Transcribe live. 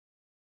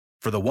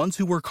For the ones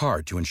who work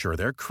hard to ensure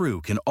their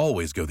crew can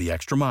always go the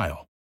extra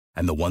mile,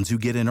 and the ones who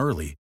get in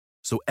early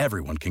so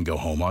everyone can go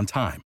home on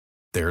time,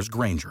 there's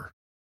Grainger,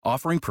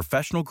 offering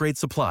professional-grade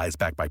supplies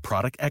backed by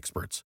product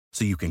experts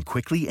so you can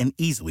quickly and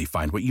easily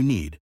find what you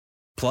need.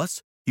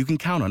 Plus, you can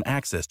count on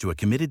access to a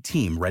committed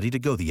team ready to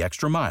go the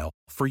extra mile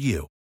for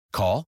you.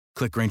 Call,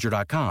 click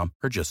Grainger.com,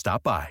 or just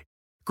stop by.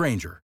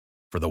 Grainger,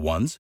 for the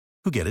ones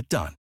who get it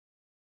done.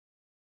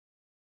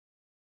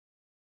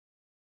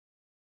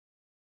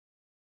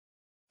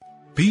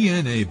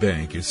 BNA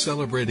Bank is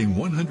celebrating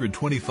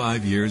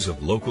 125 years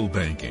of local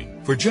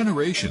banking. For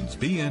generations,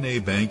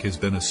 BNA Bank has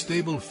been a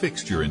stable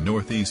fixture in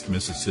Northeast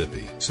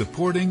Mississippi,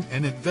 supporting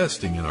and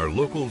investing in our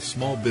local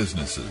small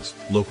businesses,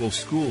 local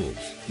schools,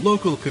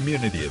 local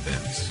community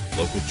events,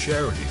 local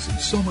charities, and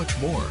so much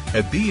more.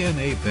 At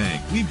BNA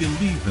Bank, we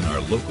believe in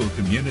our local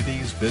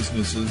communities,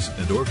 businesses,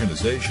 and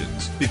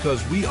organizations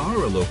because we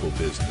are a local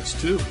business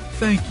too.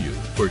 Thank you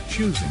for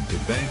choosing to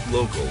bank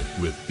local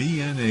with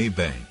BNA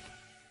Bank.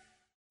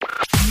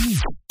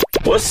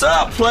 What's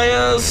up,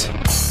 players?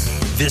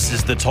 This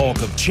is the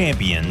Talk of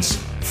Champions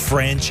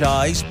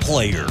franchise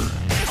player.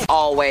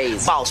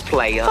 Always boss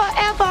player.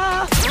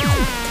 Forever.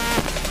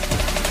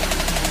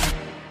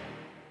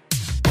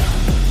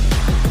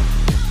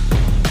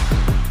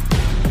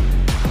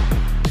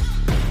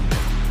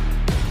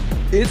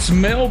 It's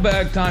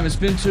mailbag time. It's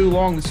been too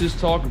long. This is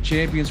Talk of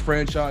Champions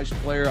franchise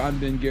player. I'm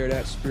Ben Garrett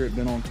at Spirit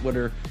Ben on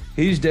Twitter.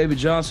 He's David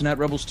Johnson at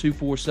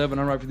Rebels247.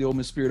 I write for the Ole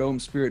Miss Spirit,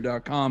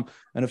 OleMissSpirit.com,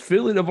 an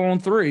affiliate of On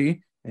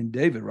 3. And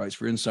David writes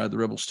for Inside the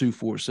Rebels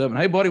 247.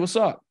 Hey, buddy, what's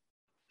up?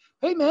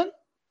 Hey, man.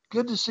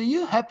 Good to see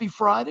you. Happy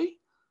Friday.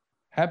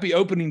 Happy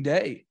opening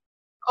day.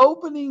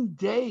 Opening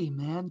day,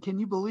 man. Can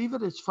you believe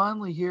it? It's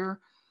finally here.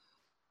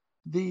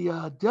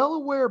 The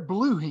Delaware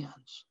Blue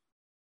Hens.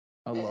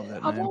 I love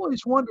that, I've man.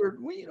 always wondered,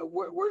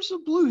 where's the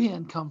blue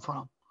hen come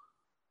from?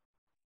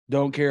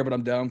 Don't care, but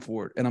I'm down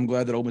for it. And I'm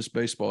glad that Ole Miss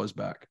baseball is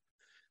back.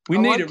 We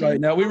need it right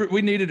now.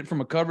 We needed it from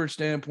a coverage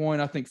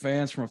standpoint. I think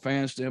fans, from a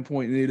fan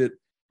standpoint, need it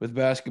with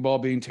basketball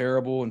being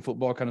terrible and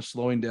football kind of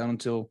slowing down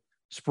until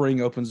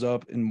spring opens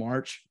up in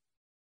March.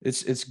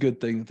 It's a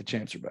good thing that the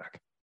champs are back.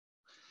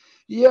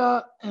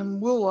 Yeah, and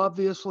we'll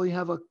obviously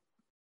have a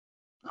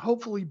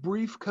hopefully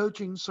brief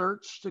coaching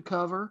search to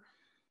cover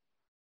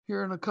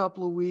here in a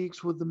couple of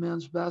weeks with the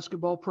men's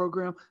basketball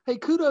program. Hey,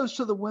 kudos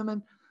to the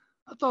women.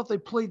 I thought they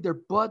played their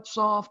butts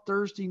off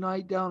Thursday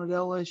night down at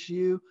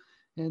LSU,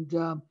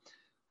 and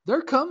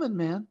they're coming,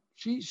 man.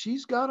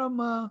 She's got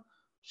them.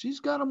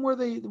 She's got them where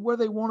they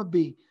want to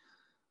be.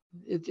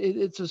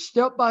 It's a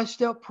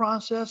step-by-step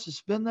process.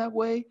 It's been that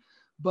way.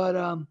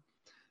 But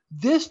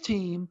this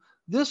team,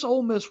 this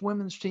Ole Miss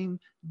women's team,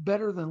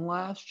 better than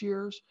last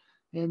year's.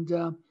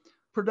 And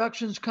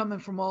production's coming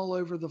from all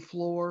over the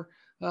floor.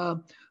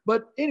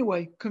 But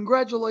anyway,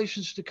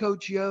 congratulations to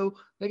Coach Yo.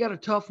 They got a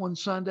tough one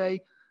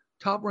Sunday.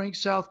 Top-ranked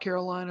South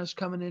Carolina's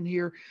coming in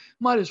here.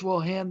 Might as well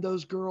hand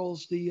those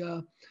girls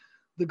the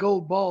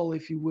gold ball,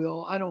 if you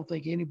will. I don't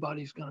think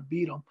anybody's going to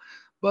beat them.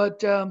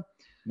 But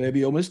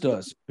maybe Ole Miss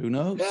does. Who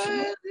knows?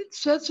 It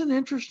sets an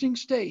interesting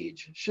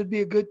stage. Should be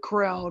a good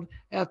crowd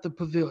at the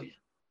Pavilion.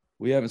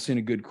 We haven't seen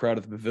a good crowd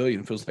at the Pavilion.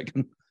 It feels like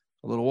a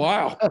little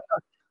while.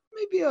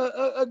 Maybe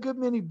a good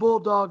many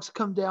Bulldogs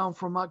come down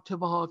from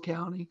Oktibbeha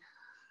County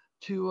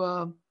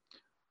to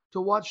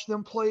watch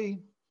them play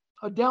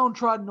a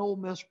downtrodden Ole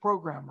Miss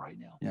program right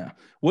now. Yeah.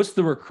 What's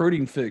the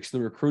recruiting fix, the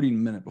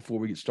recruiting minute before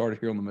we get started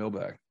here on the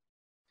mailbag?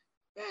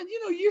 Man,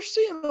 you're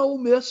seeing Ole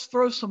Miss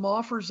throw some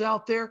offers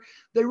out there.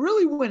 They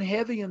really went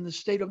heavy in the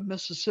state of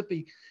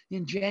Mississippi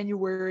in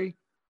January,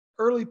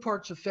 early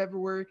parts of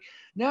February.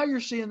 Now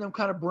you're seeing them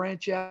kind of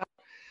branch out.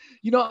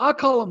 I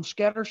call them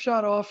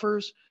scattershot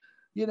offers.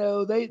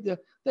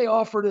 They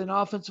offered an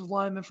offensive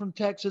lineman from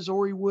Texas,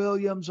 Ori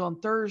Williams, on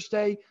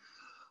Thursday.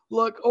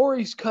 Look,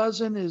 Ori's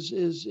cousin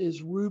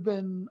is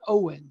Reuben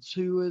Owens,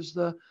 who is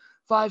the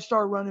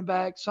 5-star running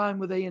back signed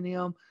with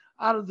A&M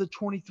out of the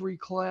 23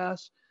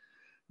 class.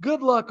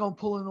 Good luck on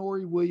pulling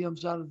Ori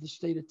Williams out of the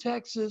state of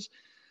Texas.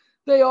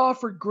 They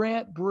offered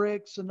Grant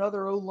Bricks,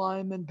 another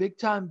O-lineman,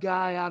 big-time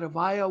guy out of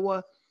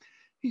Iowa.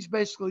 He's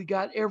basically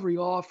got every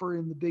offer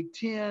in the Big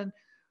Ten.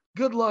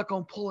 Good luck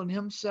on pulling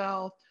him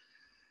south.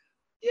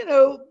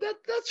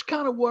 That's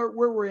kind of where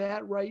we're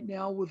at right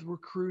now with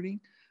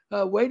recruiting,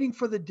 waiting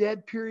for the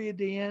dead period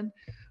to end.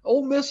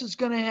 Ole Miss is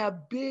going to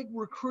have big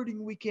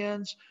recruiting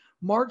weekends,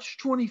 March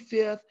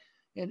 25th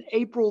and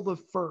April the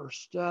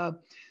 1st.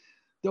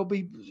 There'll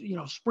be,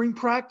 spring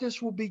practice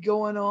will be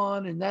going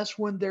on, and that's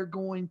when they're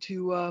going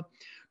to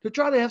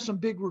try to have some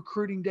big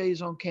recruiting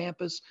days on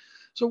campus.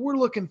 So we're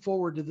looking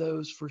forward to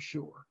those for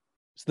sure.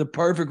 It's the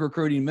perfect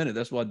recruiting minute.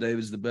 That's why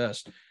David's the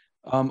best.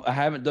 I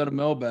haven't done a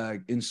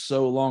mailbag in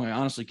so long. I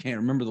honestly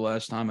can't remember the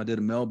last time I did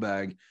a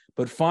mailbag,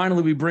 but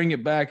finally we bring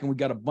it back, and we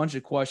got a bunch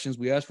of questions.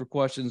 We asked for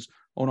questions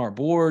on our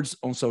boards,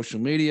 on social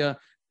media,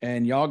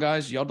 and y'all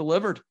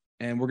delivered,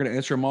 and we're going to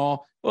answer them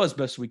all as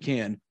best we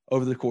can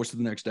over the course of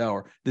the next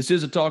hour. This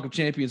is a Talk of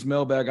Champions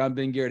mailbag. I'm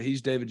Ben Garrett.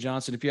 He's David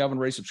Johnson. If you haven't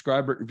already,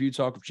 subscribe, rate, review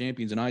Talk of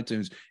Champions in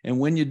iTunes. And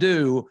when you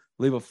do,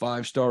 leave a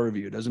 5-star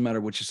review. It doesn't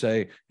matter what you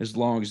say as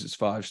long as it's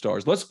 5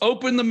 stars. Let's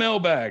open the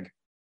mailbag.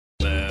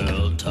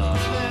 Mail time.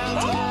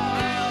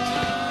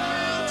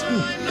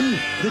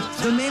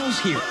 The mail's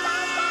here.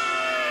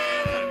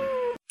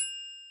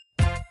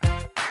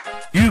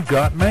 You've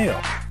got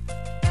mail.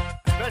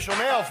 Special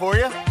mail for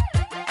you.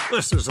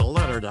 This is a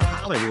letter to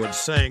Hollywood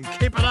saying,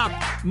 keep it up.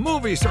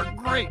 Movies are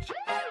great.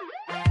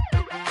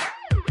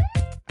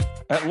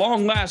 At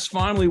long last,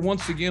 finally,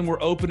 once again,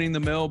 we're opening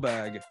the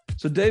mailbag.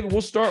 So, David,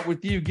 we'll start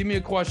with you. Give me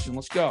a question.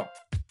 Let's go.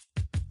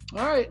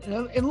 All right.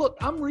 And look,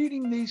 I'm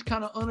reading these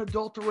kind of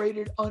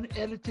unadulterated,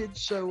 unedited,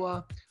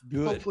 so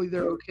hopefully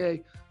they're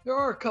okay. There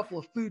are a couple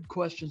of food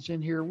questions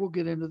in here. We'll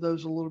get into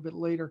those a little bit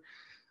later.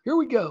 Here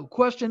we go.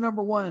 Question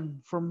number 1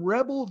 from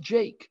Rebel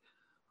Jake.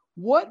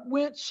 What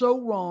went so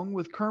wrong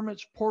with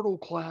Kermit's portal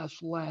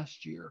class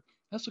last year?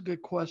 That's a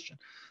good question.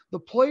 The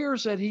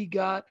players that he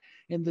got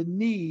and the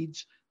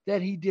needs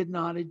that he did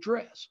not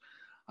address.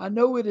 I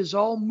know it is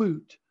all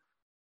moot,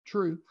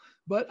 true,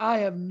 but I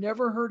have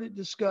never heard it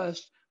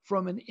discussed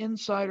from an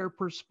insider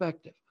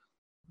perspective.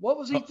 What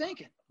was he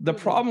thinking? The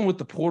problem with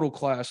the portal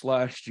class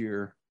last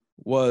year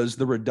was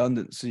the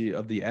redundancy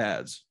of the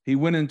ads. He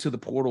went into the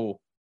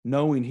portal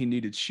knowing he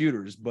needed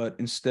shooters, but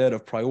instead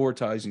of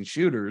prioritizing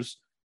shooters,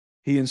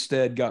 he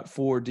instead got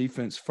 4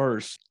 defense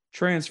first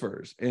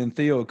transfers, and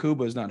Theo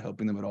Akuba is not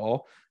helping them at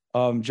all.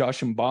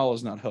 Josh Mbala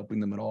is not helping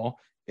them at all.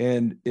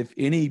 And if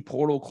any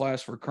portal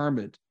class for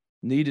Kermit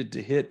needed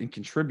to hit and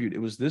contribute, it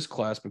was this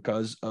class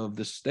because of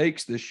the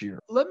stakes this year.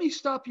 Let me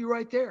stop you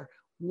right there.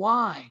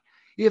 Why?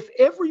 If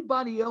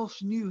everybody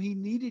else knew he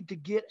needed to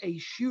get a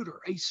shooter,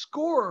 a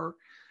scorer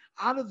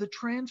out of the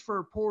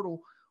transfer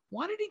portal,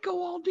 why did he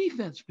go all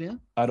defense,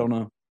 Ben? I don't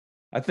know.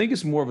 I think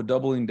it's more of a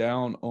doubling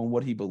down on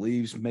what he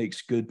believes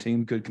makes good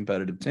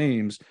competitive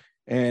teams.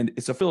 And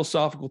it's a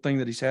philosophical thing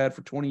that he's had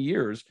for 20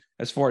 years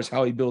as far as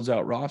how he builds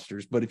out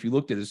rosters. But if you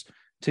looked at his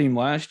team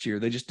last year,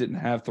 they just didn't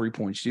have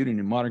 3-point shooting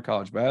in modern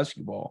college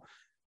basketball.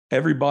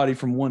 Everybody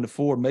from 1 to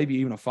 4, maybe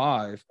even a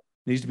 5,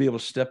 needs to be able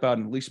to step out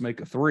and at least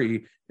make a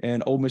 3.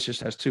 And Ole Miss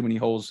just has too many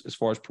holes as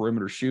far as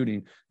perimeter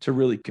shooting to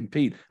really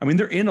compete. I mean,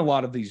 they're in a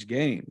lot of these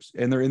games,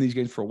 and they're in these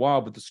games for a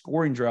while, but the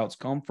scoring droughts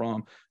come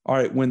from, all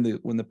right, when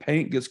the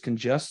paint gets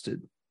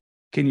congested,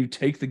 can you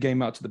take the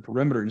game out to the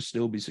perimeter and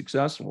still be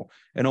successful?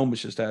 And Ole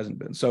Miss just hasn't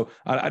been. So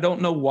I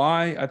don't know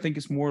why. I think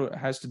it's more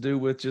has to do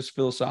with just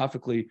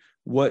philosophically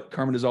what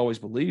Kermit has always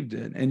believed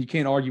in. And you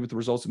can't argue with the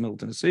results of Middle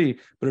Tennessee,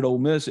 but at Ole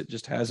Miss, it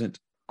just hasn't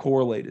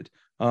correlated.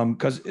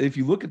 Because if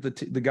you look at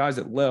the guys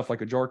that left,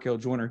 like a Jarkel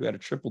Joyner who had a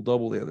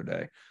triple-double the other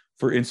day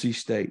for NC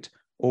State,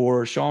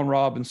 or Sean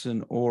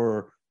Robinson,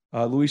 or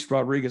Luis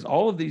Rodriguez,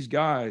 all of these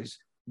guys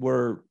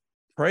were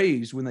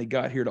praised when they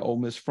got here to Ole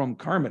Miss from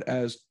Kermit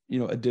as,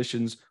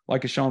 additions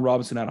like a Sean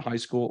Robinson out of high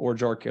school or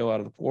Jarkel out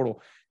of the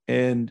portal.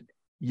 And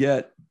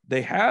yet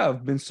they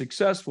have been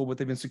successful, but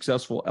they've been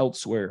successful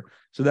elsewhere.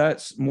 So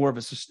that's more of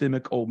a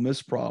systemic Ole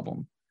Miss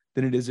problem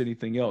than it is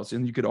anything else.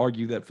 And you could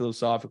argue that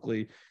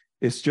philosophically,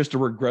 it's just a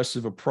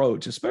regressive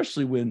approach,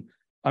 especially when,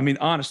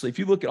 honestly, if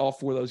you look at all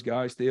 4 of those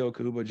guys, Theo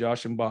Akuba,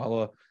 Josh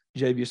Mbala,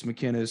 Javius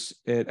McInnes,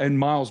 and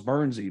Miles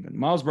Burns even.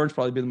 Miles Burns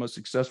probably been the most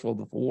successful of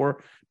the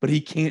 4, but he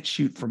can't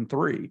shoot from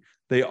 3.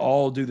 They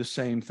all do the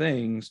same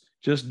things,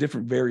 just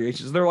different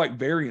variations. They're like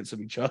variants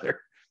of each other.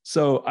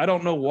 So I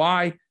don't know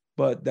why,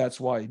 but that's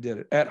why he did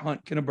it. At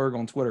Hunt Kinneberg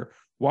on Twitter,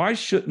 why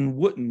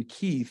wouldn't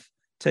Keith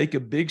take a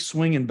big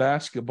swing in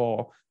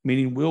basketball,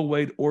 meaning Will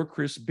Wade or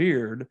Chris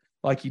Beard,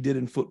 like he did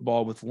in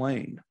football with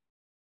Lane?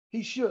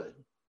 He should.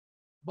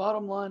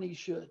 Bottom line, he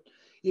should.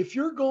 If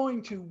you're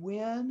going to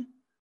win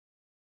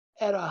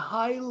at a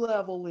high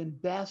level in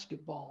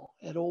basketball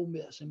at Ole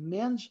Miss, in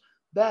men's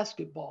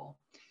basketball,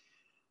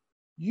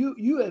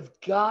 you have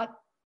got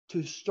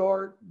to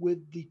start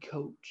with the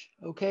coach,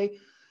 okay?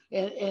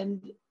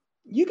 And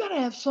you got to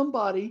have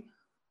somebody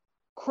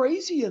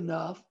crazy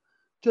enough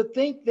to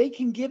think they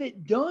can get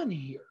it done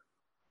here.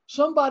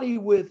 Somebody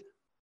with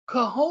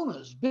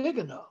cojones big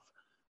enough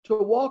to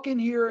walk in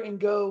here and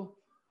go,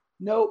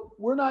 no,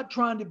 we're not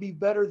trying to be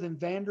better than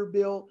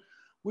Vanderbilt.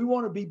 We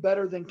want to be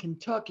better than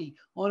Kentucky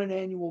on an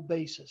annual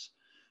basis.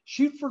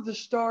 Shoot for the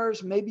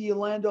stars. Maybe you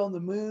land on the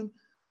moon,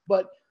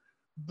 but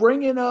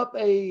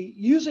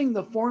using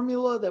the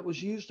formula that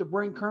was used to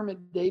bring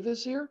Kermit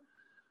Davis here,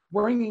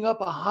 bringing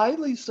up a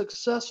highly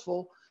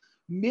successful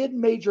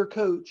mid-major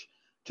coach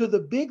to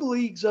the big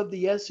leagues of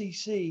the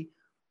SEC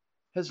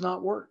has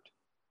not worked.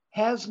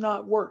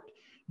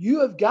 You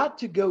have got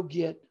to go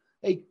get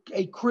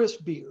a Chris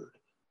Beard.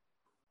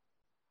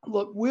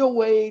 Look, Will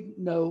Wade,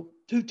 no,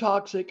 too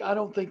toxic. I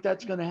don't think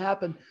that's going to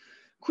happen.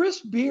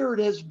 Chris Beard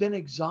has been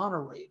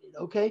exonerated,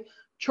 okay?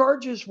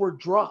 Charges were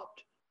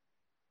dropped.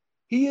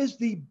 He is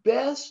the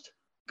best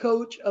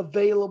coach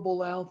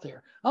available out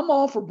there. I'm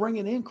all for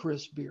bringing in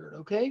Chris Beard,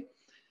 okay?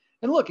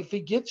 And look, if he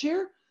gets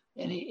here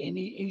and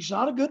he's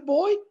not a good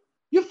boy,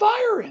 you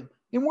fire him.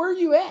 And where are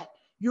you at?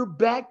 you're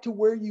back to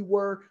where you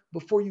were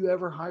before you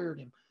ever hired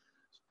him.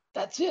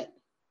 That's it.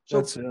 So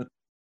That's it.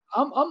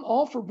 I'm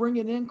all for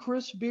bringing in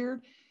Chris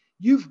Beard.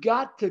 You've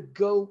got to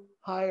go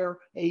hire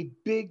a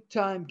big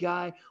time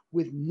guy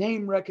with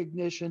name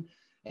recognition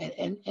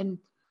and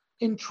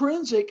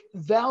intrinsic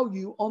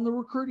value on the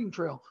recruiting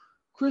trail.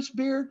 Chris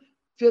Beard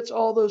fits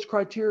all those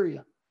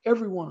criteria,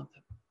 every one of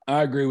them.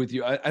 I agree with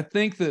you. I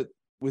think that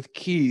with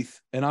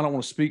Keith, and I don't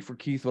want to speak for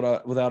Keith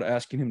without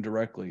asking him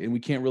directly, and we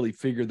can't really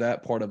figure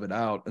that part of it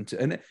out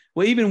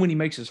even when he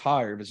makes his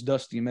hire, if it's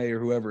Dusty May or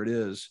whoever it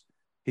is,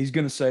 he's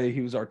going to say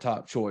he was our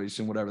top choice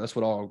and whatever. That's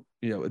what all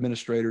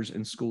administrators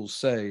and schools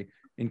say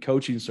in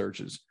coaching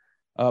searches.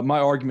 My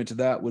argument to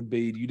that would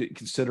be you didn't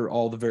consider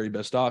all the very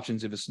best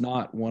options if it's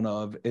not one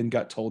of and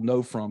got told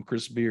no from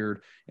Chris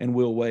Beard and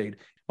Will Wade.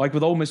 Like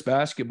with Ole Miss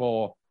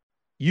basketball,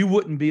 you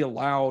wouldn't be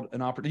allowed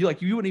an opportunity.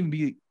 Like you wouldn't even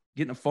be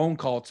getting a phone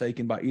call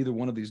taken by either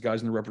one of these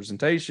guys in the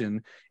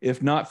representation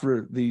if not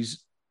for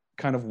these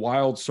kind of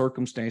wild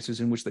circumstances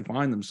in which they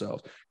find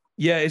themselves.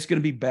 Yeah, it's going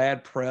to be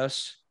bad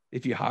press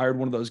if you hired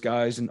one of those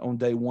guys on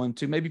day 1,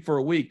 2, maybe for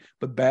a week,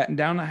 but batten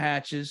down the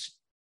hatches,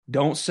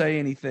 don't say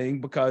anything,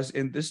 because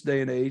in this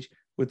day and age,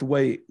 with the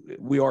way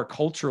we are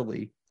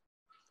culturally,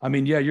 I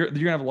mean, yeah, you're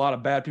going to have a lot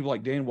of bad people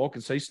like Dan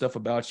Wilkins say stuff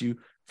about you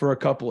for a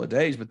couple of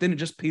days, but then it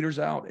just peters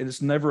out and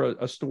it's never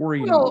a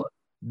story. Well,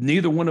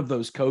 neither one of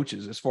those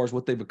coaches, as far as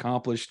what they've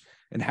accomplished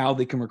and how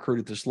they can recruit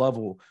at this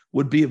level,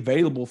 would be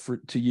available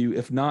to you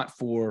if not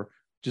for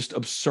just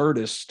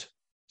absurdist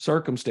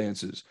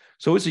circumstances.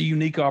 So it's a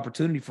unique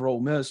opportunity for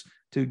Ole Miss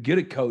to get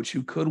a coach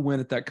who could win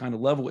at that kind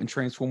of level and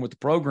transform what the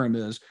program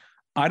is.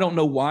 I don't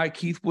know why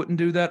Keith wouldn't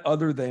do that,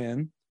 other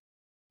than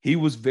he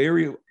was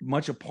very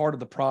much a part of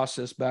the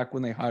process back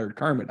when they hired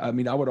Kermit. I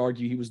mean, I would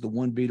argue he was the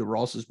 1B to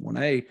Ross's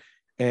 1A,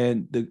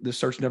 and the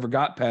search never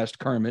got past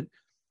Kermit.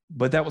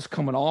 But that was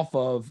coming off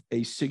of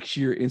a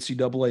 6-year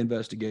NCAA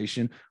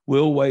investigation.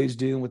 Will Wade's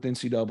dealing with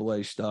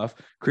NCAA stuff.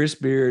 Chris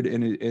Beard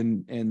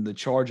and the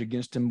charge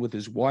against him with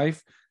his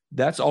wife,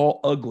 that's all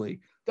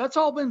ugly. That's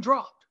all been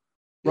dropped.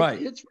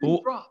 Right. It's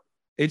been dropped.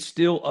 It's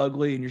still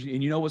ugly, and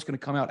you know what's going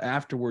to come out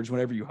afterwards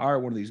whenever you hire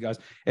one of these guys.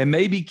 And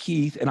maybe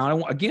Keith, and I'm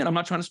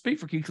not trying to speak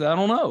for Keith because I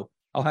don't know.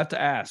 I'll have to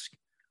ask.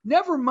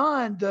 Never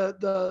mind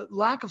the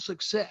lack of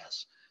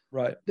success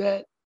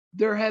that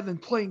they're having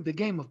playing the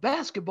game of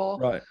basketball.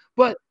 Right.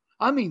 But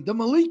I mean, the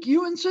Malik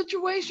Ewan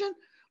situation,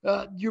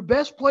 your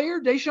best player,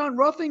 Deshaun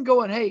Ruffin,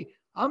 going, hey,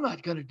 I'm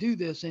not going to do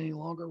this any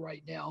longer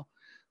right now.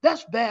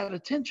 That's bad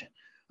attention.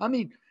 I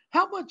mean,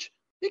 how much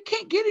 – it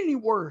can't get any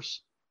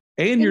worse.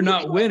 And you're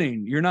not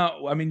winning. You're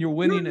winning.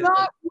 You're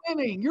not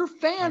winning. Your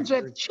fans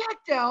have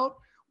checked out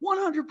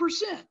 100%.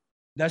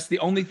 That's the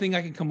only thing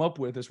I can come up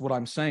with is what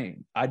I'm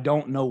saying. I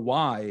don't know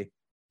why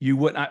you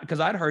wouldn't – because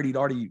I'd heard he'd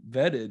already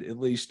vetted, at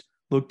least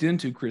looked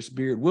into Chris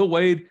Beard. Will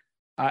Wade –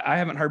 I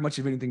haven't heard much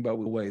of anything about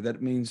Will Wade.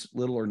 That means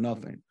little or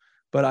nothing.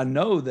 But I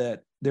know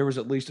that there was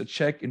at least a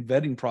check and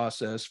vetting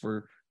process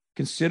for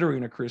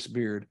considering a Chris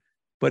Beard.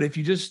 But if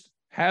you just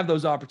have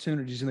those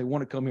opportunities and they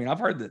want to come here, and I've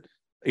heard that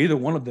either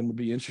one of them would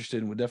be interested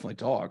and would definitely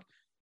talk.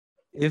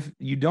 If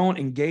you don't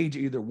engage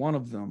either one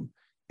of them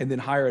and then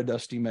hire a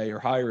Dusty May or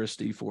hire a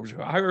Steve Forbes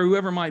or hire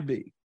whoever it might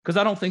be, because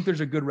I don't think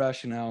there's a good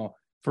rationale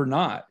for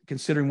not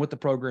considering what the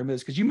program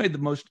is. Because you made the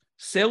most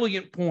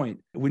salient point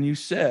when you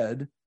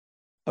said –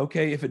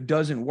 okay, if it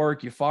doesn't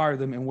work, you fire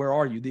them. And where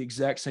are you? The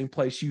exact same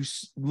place you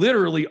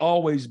literally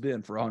always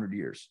been for 100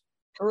 years.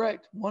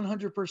 Correct.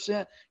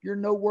 100%. You're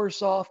no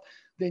worse off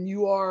than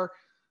you are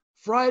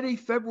Friday,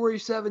 February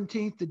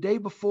 17th, the day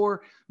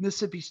before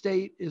Mississippi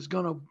State is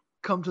going to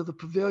come to the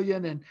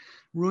pavilion and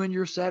ruin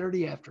your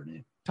Saturday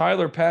afternoon.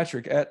 Tyler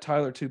Patrick at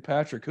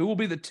Tyler2Patrick, who will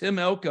be the Tim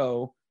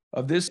Elko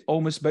of this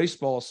Ole Miss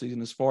baseball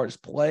season as far as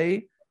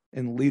play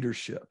and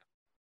leadership.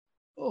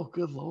 Oh,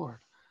 good Lord.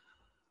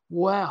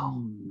 Wow.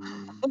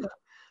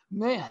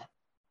 Man,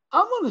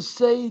 I'm going to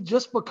say,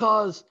 just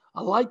because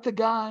I like the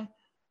guy,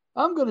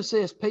 I'm going to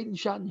say it's Peyton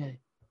Chatagnier.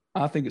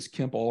 I think it's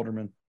Kemp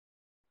Alderman.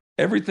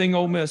 Everything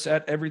Ole Miss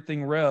at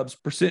Everything Rebs,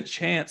 percent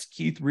chance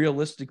Keith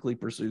realistically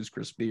pursues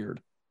Chris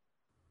Beard.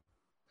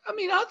 I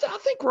mean, I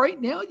think right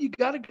now you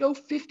got to go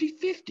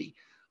 50-50.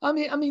 I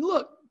mean,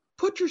 look,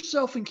 put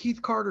yourself in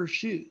Keith Carter's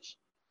shoes.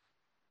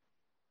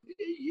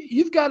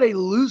 You've got a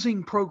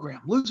losing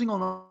program, losing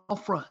on all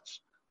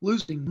fronts.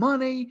 Losing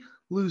money,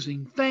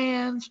 losing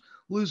fans,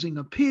 losing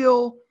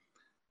appeal,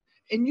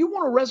 and you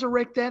want to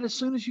resurrect that as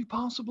soon as you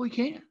possibly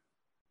can.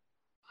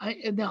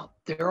 And now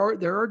there are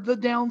the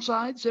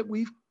downsides that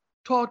we've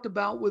talked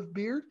about with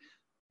Beard,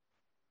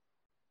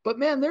 but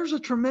man, there's a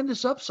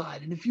tremendous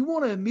upside. And if you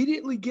want to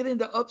immediately get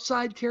into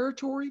upside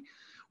territory,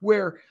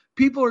 where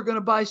people are going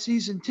to buy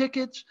season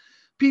tickets,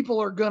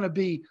 people are going to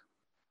be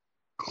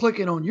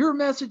clicking on your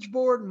message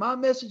board, my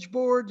message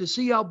board, to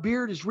see how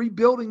Beard is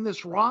rebuilding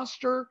this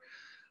roster.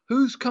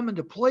 Who's coming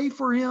to play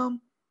for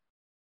him?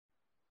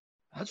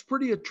 That's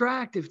pretty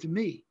attractive to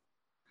me.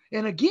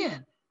 And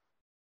again,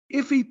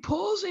 if he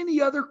pulls any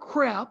other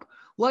crap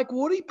like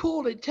what he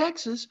pulled at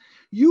Texas,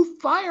 you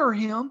fire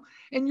him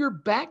and you're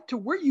back to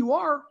where you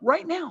are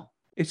right now.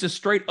 It's a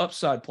straight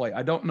upside play.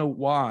 I don't know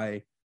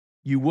why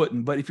you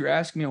wouldn't. But if you're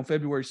asking me on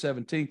February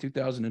 17,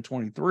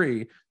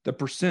 2023, the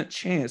percent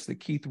chance that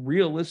Keith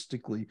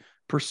realistically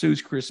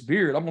pursues Chris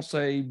Beard, I'm going to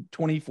say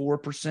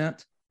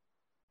 24%.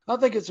 I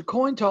think it's a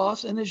coin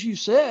toss. And as you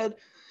said,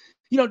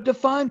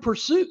 define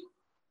pursuit.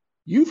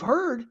 You've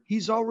heard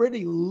he's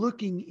already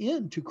looking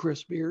into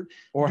Chris Beard.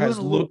 Or has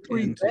looked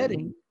into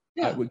betting.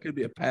 Yeah. It could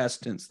be a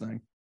past tense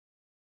thing.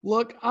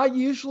 Look, I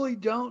usually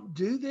don't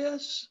do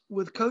this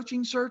with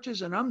coaching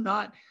searches, and I'm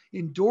not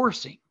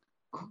endorsing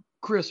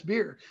Chris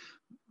Beard.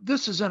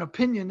 This is an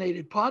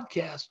opinionated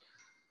podcast.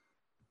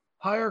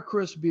 Hire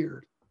Chris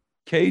Beard.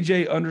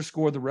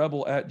 KJ_the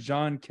Rebel at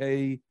John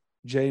KJ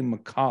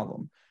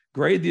McCollum.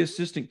 Grade the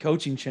assistant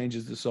coaching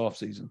changes this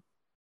offseason.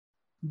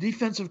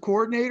 Defensive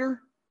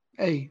coordinator.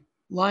 Hey,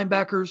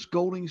 linebackers.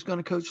 Golding's going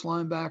to coach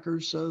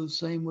linebackers, so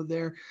same with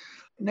there.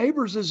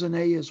 Neighbors is an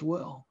A as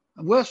well.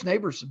 Wes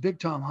Neighbors is a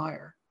big-time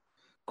hire.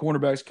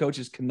 Cornerbacks coach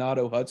is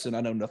Kanado Hudson. I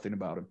know nothing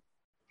about him.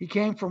 He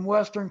came from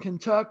Western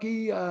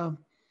Kentucky. I'm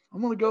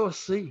going to go with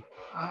C.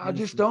 I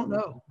just don't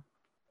know.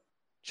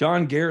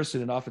 John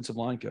Garrison, an offensive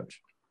line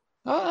coach.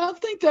 I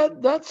think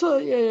that's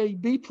a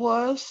B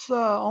plus,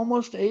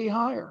 almost A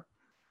hire.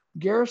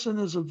 Garrison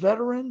is a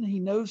veteran. He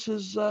knows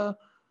his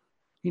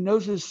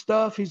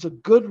stuff. He's a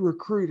good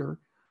recruiter.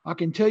 I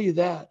can tell you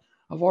that.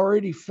 I've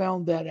already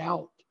found that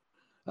out.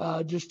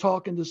 Just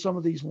talking to some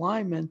of these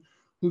linemen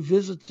who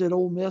visited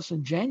Ole Miss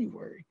in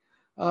January.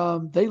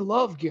 They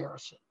love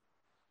Garrison.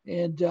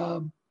 And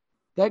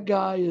that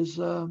guy is,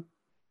 I'd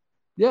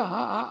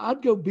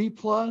go B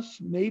plus,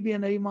 maybe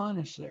an A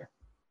minus there.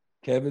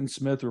 Kevin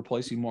Smith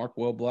replacing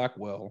Markwell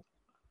Blackwell.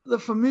 The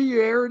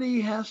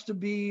familiarity has to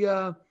be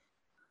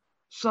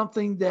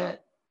something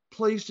that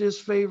plays to his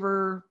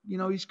favor.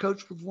 He's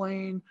coached with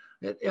Lane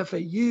at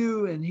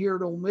FAU and here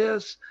at Ole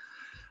Miss.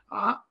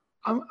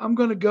 I'm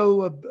going to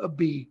go a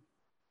B.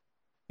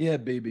 Yeah,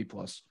 B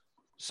plus.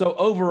 So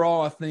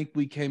overall, I think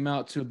we came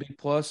out to a B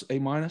plus, A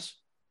minus.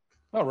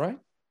 All right.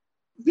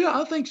 Yeah,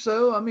 I think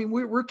so. I mean,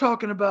 we're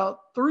talking about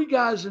three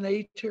guys in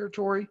A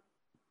territory: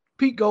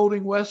 Pete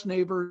Golding, Wes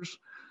Neighbors,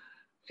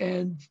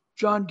 and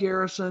John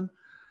Garrison,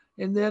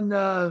 and then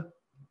a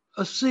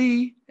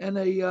C and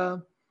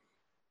a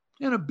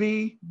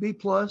B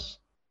plus.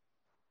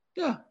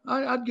 Yeah,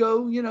 I'd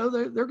go.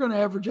 They're going to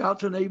average out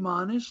to an A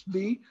minus,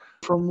 B.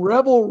 From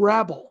Rebel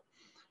Rabble,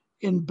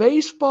 in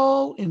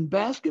baseball, in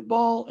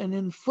basketball, and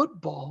in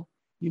football,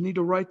 you need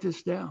to write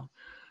this down.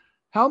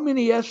 How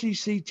many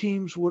SEC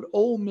teams would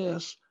Ole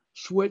Miss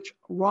switch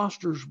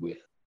rosters with?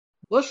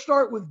 Let's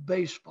start with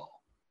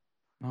baseball.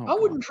 I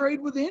wouldn't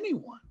trade with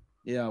anyone.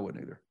 Yeah, I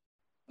wouldn't either.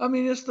 I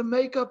mean, it's the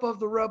makeup of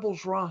the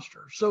Rebels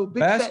roster. So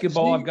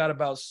basketball, I've got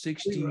about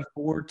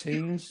 64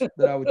 teams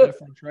that I would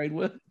definitely trade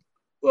with.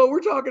 Well,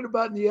 we're talking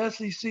about in the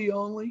SEC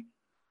only.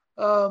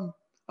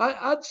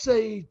 I'd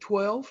say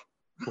 12.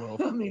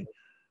 12. I mean,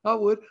 I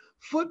would.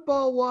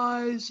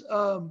 Football-wise,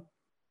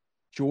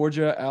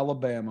 Georgia,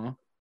 Alabama,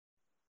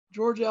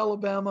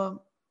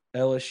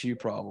 LSU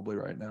probably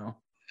right now.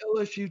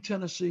 LSU,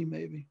 Tennessee,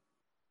 maybe.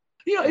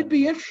 It'd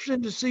be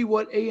interesting to see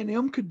what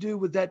A&M could do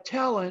with that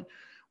talent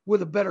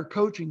with a better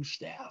coaching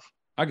staff.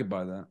 I could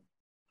buy that.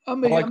 I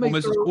like Ole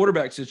Miss's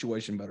quarterback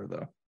situation better,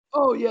 though.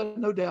 Oh, yeah,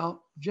 no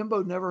doubt.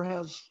 Jimbo never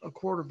has a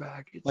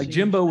quarterback.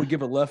 Jimbo would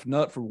give a left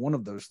nut for one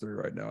of those three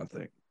right now, I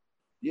think.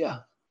 Yeah,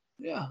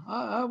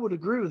 I would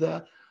agree with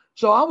that.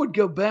 So I would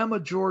go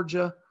Bama,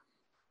 Georgia,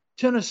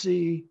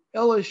 Tennessee,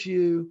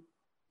 LSU,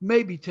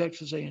 maybe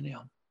Texas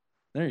A&M.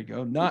 There you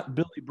go. Not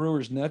Billy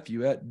Brewer's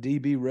nephew at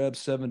DB Rev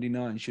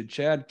 79. Should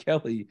Chad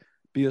Kelly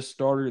be a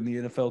starter in the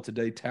NFL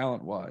today,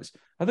 talent-wise?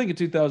 I think in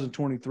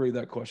 2023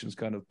 that question's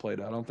kind of played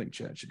out. I don't think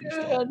Chad should be a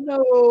starter.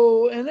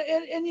 No,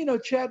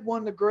 and Chad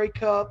won the Grey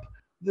Cup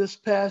this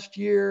past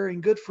year,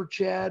 and good for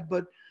Chad.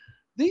 But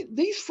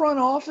these front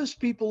office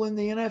people in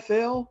the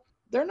NFL,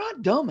 they're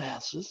not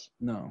dumbasses.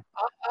 No.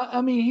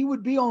 I mean, he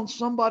would be on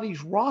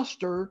somebody's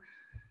roster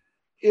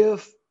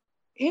if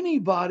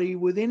anybody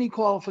with any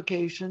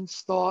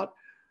qualifications thought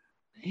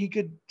he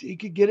could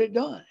get it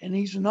done, and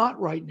he's not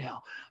right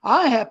now.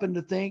 I happen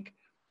to think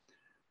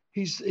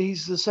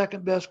he's the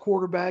second best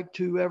quarterback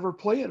to ever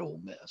play at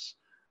Ole Miss.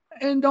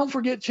 And don't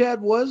forget,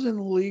 Chad was in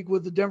the league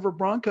with the Denver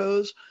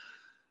Broncos,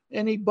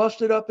 and he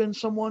busted up in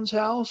someone's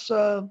house.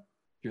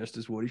 Just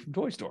as Woody from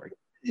Toy Story.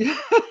 Yeah.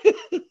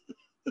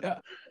 Yeah.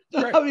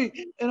 I mean,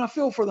 and I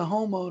feel for the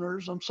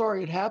homeowners. I'm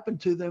sorry it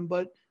happened to them,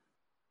 but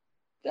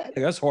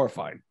that's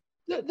horrifying.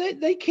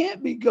 They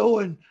can't be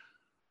going,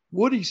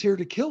 Woody's here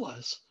to kill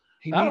us.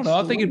 I don't know.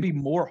 I think it'd be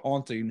more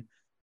haunting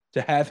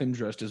to have him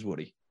dressed as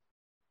Woody.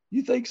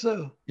 You think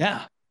so?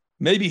 Yeah.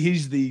 Maybe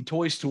he's the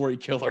Toy Story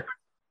killer.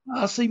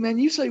 I see, man.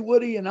 You say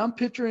Woody, and I'm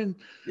picturing,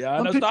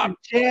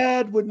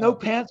 Chad with no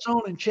pants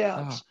on and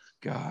chaps. Oh,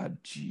 God,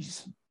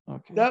 jeez.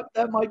 Okay.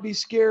 That might be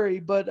scary,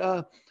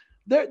 but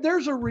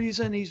there's a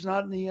reason he's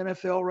not in the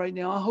NFL right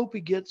now. I hope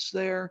he gets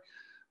there,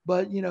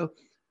 but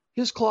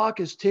his clock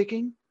is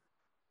ticking,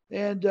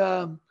 and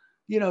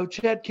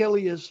Chad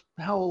Kelly is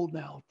how old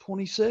now?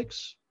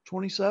 26,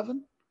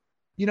 27?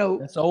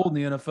 That's old in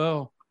the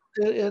NFL.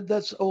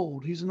 That's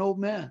old. He's an old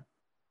man.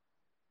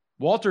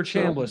 Walter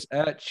Chambliss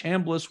at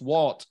Chambliss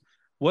Walt.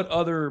 What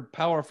other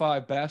Power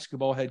 5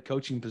 basketball head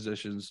coaching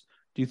positions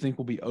do you think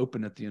will be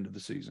open at the end of the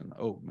season?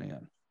 Oh,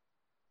 man.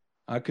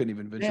 I couldn't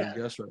even venture a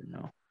guess right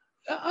now.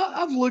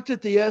 I've looked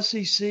at the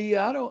SEC.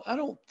 I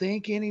don't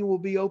think any will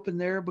be open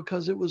there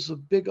because it was a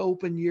big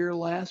open year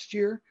last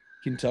year.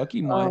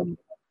 Kentucky might.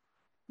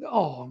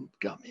 I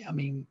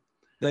mean,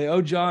 they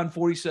owe John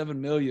 $47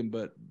 million,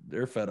 but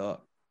they're fed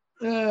up.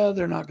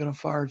 They're not going to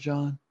fire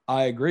John.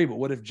 I agree, but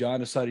what if John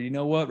decided, you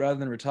know what, rather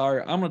than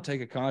retire, I'm going to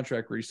take a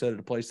contract reset at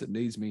a place that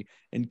needs me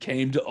and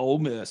came to Ole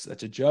Miss?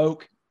 That's a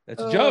joke.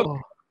 That's a joke.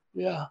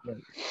 Yeah.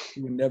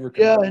 He would never.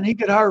 And he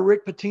could hire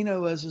Rick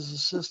Pitino as his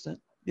assistant.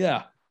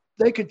 Yeah.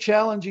 They could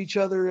challenge each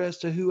other as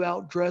to who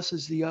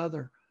outdresses the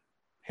other.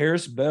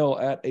 Harris Bell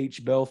at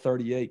HBell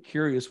 38.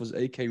 Curious, was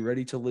AK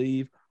ready to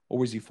leave or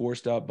was he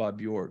forced out by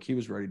Bjork? He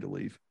was ready to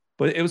leave,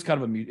 but it was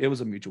kind of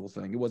a mutual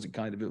thing. It wasn't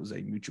kind of, it was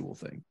a mutual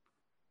thing.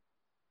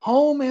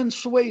 Home and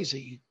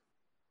Swayze.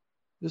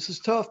 This is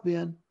tough,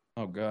 Ben.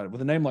 Oh, God.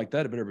 With a name like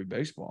that, it better be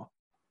baseball.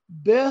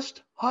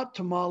 Best hot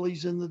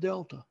tamales in the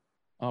Delta.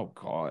 Oh,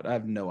 God. I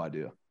have no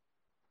idea.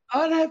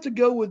 I'd have to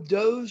go with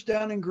Doe's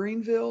down in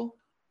Greenville.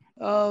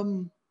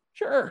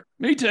 Sure.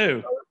 Me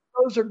too.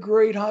 Those are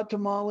great hot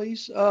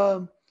tamales.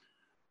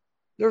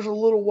 There's a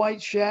little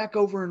white shack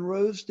over in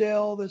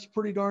Rosedale that's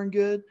pretty darn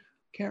good.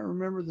 Can't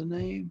remember the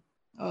name.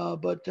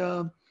 But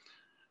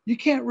you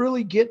can't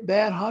really get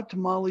bad hot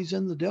tamales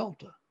in the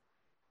Delta.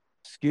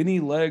 Skinny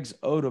Legs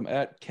Odom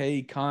at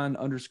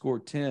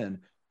KCon_10.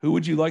 Who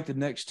would you like the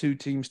next two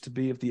teams to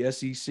be if the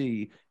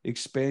SEC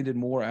expanded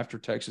more after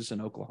Texas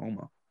and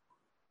Oklahoma?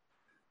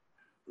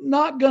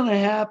 Not going to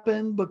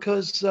happen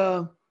because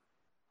at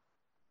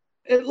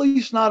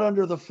least not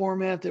under the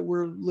format that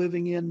we're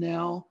living in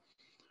now.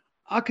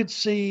 I could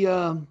see,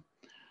 and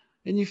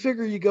you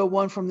figure you go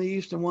one from the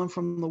East and one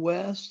from the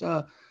West.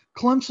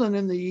 Clemson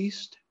in the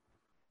East.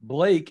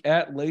 Blake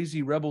at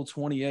Lazy Rebel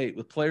 28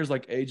 with players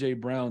like A.J.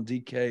 Brown,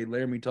 DK,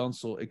 Laramie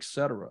Tunsil,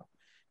 etc.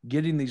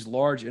 getting these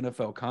large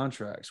NFL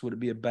contracts. Would it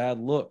be a bad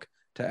look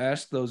to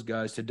ask those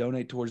guys to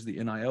donate towards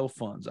the NIL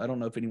funds? I don't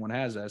know if anyone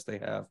has asked. They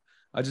have.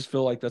 I just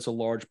feel like that's a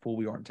large pool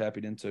we aren't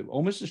tapping into.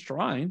 Ole Miss is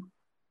trying.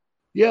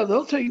 Yeah,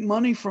 they'll take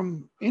money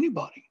from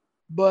anybody.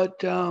 But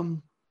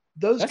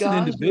that's guys.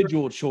 An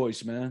individual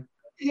choice, man.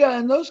 Yeah,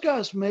 and those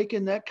guys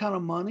making that kind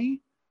of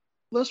money,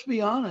 let's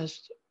be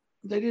honest,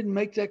 they didn't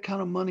make that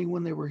kind of money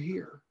when they were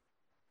here.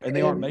 And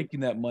they aren't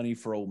making that money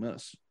for Ole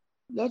Miss.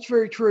 That's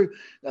very true.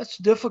 That's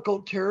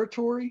difficult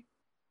territory.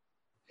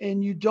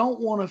 And you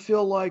don't want to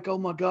feel like, oh,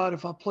 my God,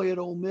 if I play at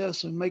Ole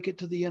Miss and make it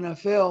to the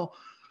NFL,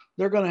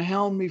 they're going to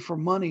hound me for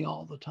money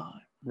all the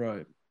time.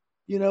 Right.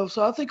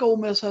 So I think Ole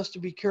Miss has to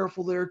be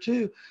careful there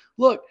too.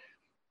 Look,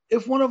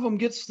 if one of them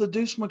gets the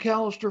Deuce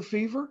McAllister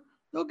fever,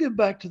 they'll get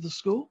back to the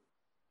school.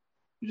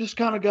 You just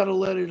kind of got to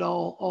let it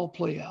all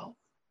play out.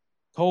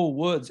 Cole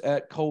Woods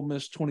at Cole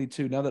Miss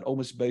 22. Now that Ole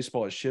Miss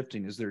baseball is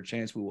shifting, is there a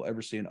chance we will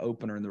ever see an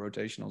opener in the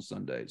rotation on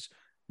Sundays?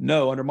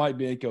 No. Under Mike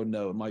Bianco,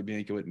 no. Mike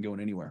Bianco isn't going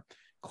anywhere.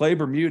 Clay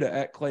Bermuda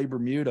at Clay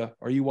Bermuda.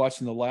 Are you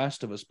watching The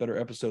Last of Us? Better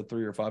episode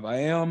 3 or 5? I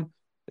am.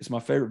 It's my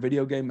favorite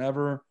video game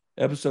ever.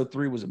 Episode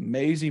 3 was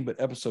amazing,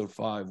 but episode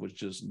 5 was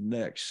just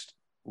next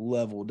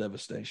level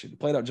devastation. It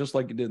played out just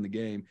like it did in the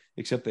game,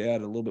 except they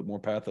added a little bit more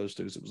pathos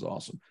to it. It was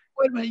awesome.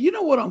 Wait a minute. You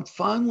know what I'm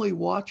finally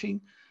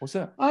watching? What's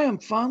that? I am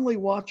finally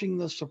watching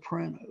The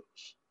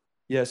Sopranos.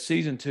 Yeah,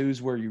 season 2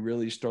 is where you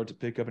really start to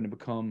pick up and it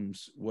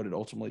becomes what it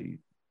ultimately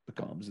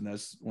becomes. And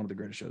that's one of the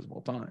greatest shows of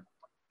all time.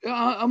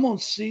 I'm on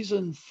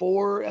season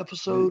 4,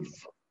 episode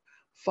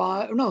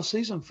 5. No,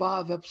 season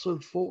 5,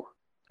 episode 4.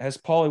 Has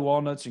Paulie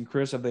Walnuts and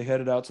Chris, have they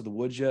headed out to the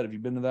woods yet? Have you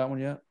been to that one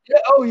yet? Yeah.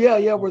 Oh,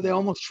 yeah. Where they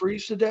almost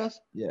freeze to death.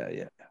 Yeah.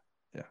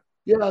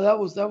 Yeah, that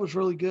was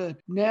really good.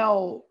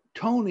 Now,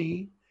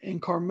 Tony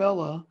and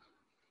Carmela,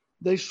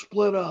 they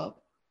split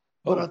up,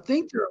 but I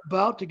think they're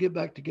about to get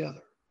back together.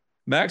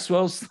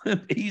 Maxwell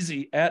Slim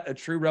Easy at a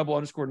true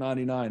rebel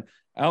 _99.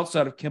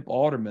 Outside of Kemp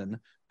Alderman,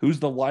 who's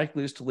the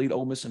likeliest to lead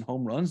Ole Miss in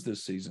home runs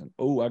this season?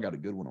 Oh, I got a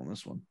good one on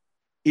this one.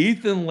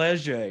 Ethan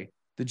Leger,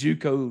 the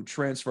JUCO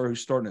transfer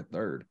who's starting at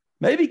third.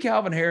 Maybe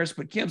Calvin Harris,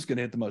 but Kemp's going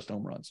to hit the most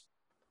home runs.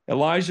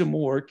 Elijah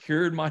Moore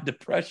cured my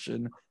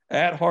depression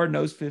at Hard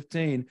Nose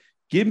 15.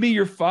 Give me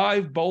your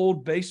 5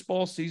 bold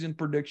baseball season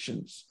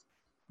predictions.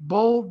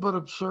 Bold but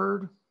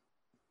absurd.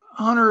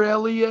 Hunter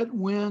Elliott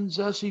wins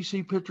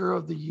SEC Pitcher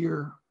of the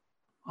Year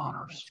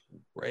honors.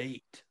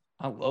 Great.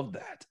 I love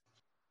that.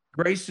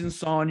 Grayson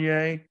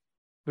Saunier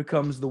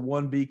becomes the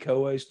 1B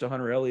co-ace to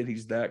Hunter Elliott.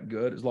 He's that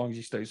good as long as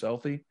he stays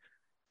healthy.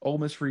 Ole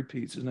Miss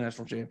repeats as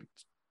national champions.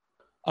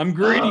 I'm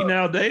greedy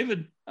now,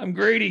 David. I'm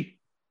greedy.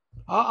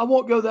 I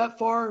won't go that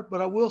far,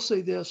 but I will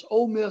say this.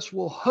 Ole Miss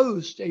will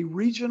host a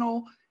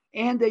regional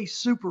and a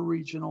super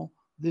regional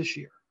this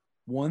year.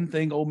 One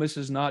thing Ole Miss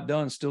has not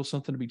done, still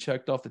something to be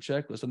checked off the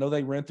checklist. I know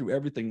they ran through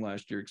everything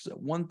last year except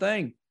one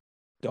thing.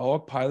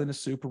 Dog piling a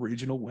super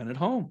regional win at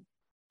home.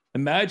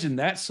 Imagine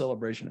that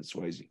celebration at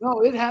Swayze. No,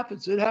 it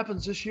happens. It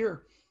happens this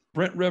year.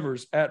 Brent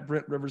Rivers at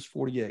Brent Rivers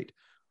 48.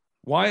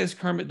 Why is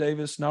Kermit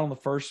Davis not on the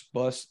first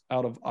bus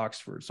out of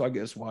Oxford? So I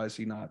guess why is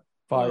he not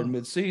fired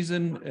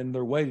midseason and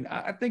they're waiting?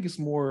 I think it's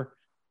more,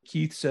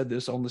 Keith said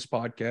this on this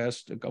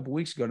podcast a couple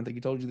weeks ago, and I think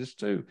he told you this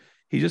too.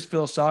 He just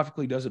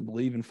philosophically doesn't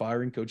believe in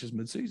firing coaches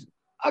midseason.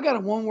 I got a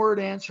one-word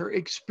answer: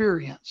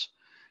 experience.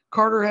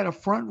 Carter had a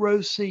front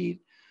row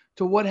seat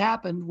to what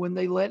happened when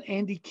they let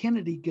Andy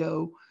Kennedy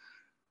go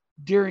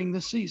during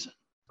the season.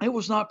 It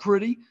was not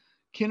pretty.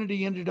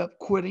 Kennedy ended up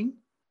quitting.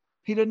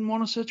 He didn't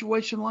want a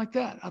situation like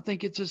that. I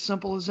think it's as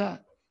simple as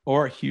that.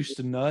 Or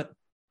Houston Nutt,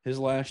 his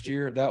last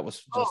year. That was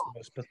just the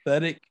most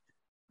pathetic.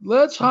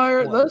 Let's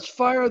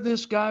fire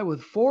this guy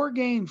with 4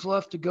 games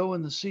left to go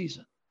in the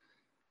season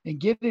and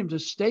get him to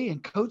stay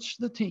and coach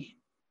the team.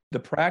 The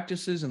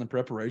practices and the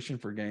preparation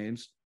for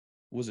games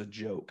was a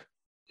joke.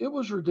 It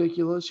was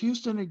ridiculous.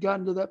 Houston had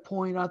gotten to that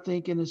point, I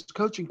think, in his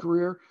coaching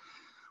career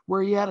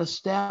where he had a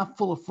staff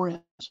full of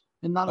friends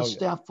and not a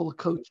staff full of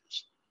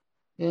coaches.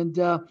 And,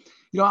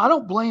 I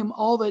don't blame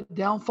all that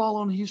downfall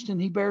on Houston.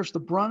 He bears the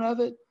brunt of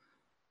it.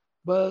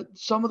 But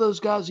some of those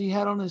guys he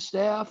had on his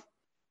staff,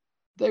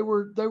 they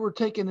were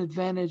taking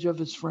advantage of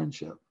his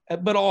friendship.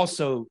 But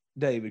also,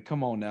 David,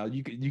 come on now.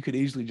 You could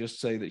easily just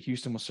say that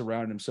Houston was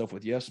surrounding himself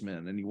with yes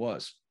men, and he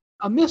was.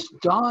 I miss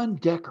Don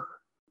Decker.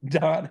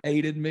 Don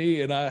hated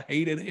me, and I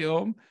hated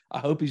him. I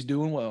hope he's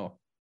doing well.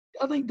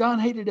 I think Don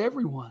hated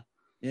everyone.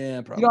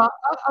 Yeah, probably.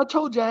 I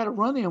told you I had a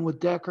run-in with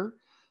Decker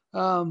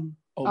out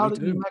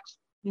at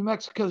New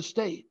Mexico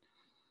State.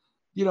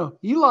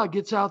 Eli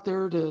gets out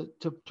there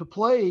to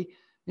play,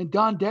 and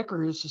Don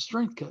Decker is the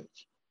strength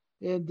coach.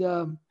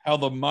 And how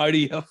the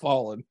mighty have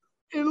fallen.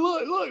 And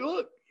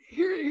look.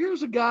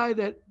 Here's a guy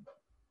that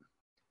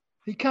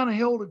he kind of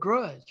held a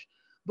grudge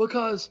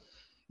because,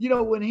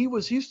 when he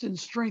was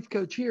Houston's strength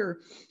coach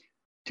here,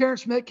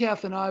 Terrence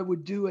Metcalf and I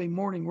would do a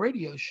morning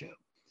radio show.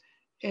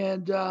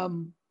 And,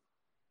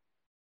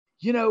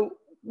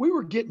 we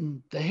were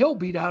getting the hell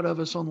beat out of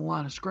us on the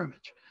line of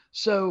scrimmage.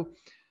 So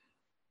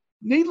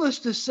needless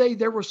to say,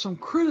 there was some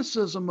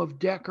criticism of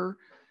Decker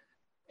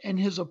and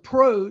his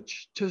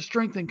approach to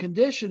strength and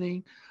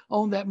conditioning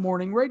on that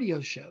morning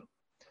radio show.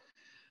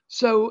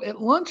 So at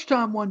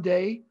lunchtime one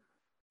day,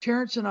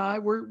 Terrence and I,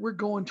 we're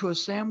going to a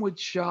sandwich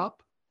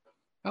shop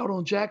out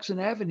on Jackson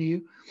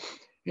Avenue,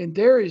 and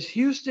there is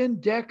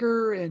Houston,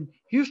 Decker, and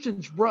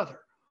Houston's brother.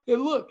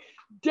 And look,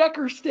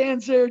 Decker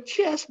stands there,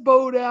 chest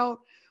bowed out,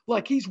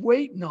 like he's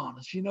waiting on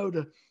us,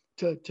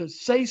 to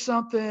say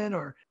something.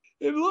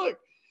 And look,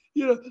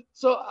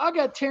 so I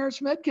got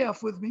Terrence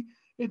Metcalf with me,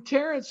 and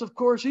Terrence, of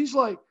course, he's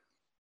like,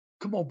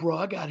 "Come on, bro,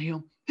 I got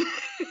him."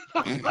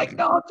 I'm like,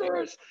 "No,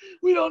 Terrence,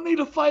 we don't need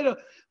to fight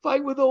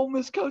with Ole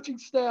Miss coaching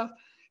staff."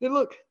 And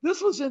look,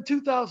 this was in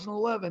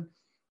 2011.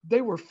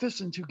 They were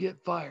fisting to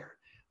get fired.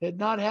 It had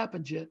not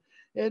happened yet.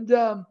 And,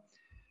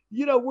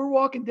 we're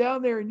walking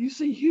down there, and you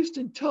see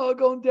Houston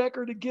tug on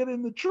Decker to get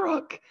in the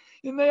truck,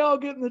 and they all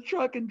get in the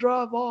truck and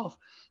drive off.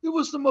 It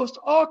was the most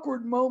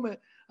awkward moment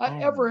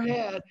I ever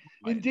had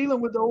in dealing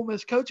with the Ole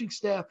Miss coaching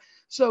staff.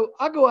 So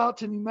I go out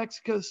to New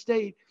Mexico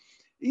State.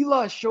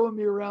 Eli's showing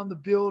me around the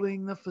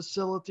building, the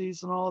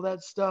facilities, and all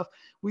that stuff.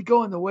 We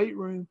go in the weight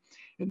room,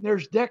 and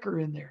there's Decker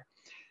in there.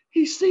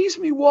 He sees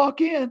me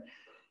walk in.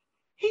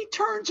 He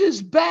turns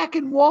his back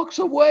and walks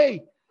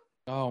away.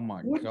 Oh,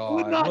 my God.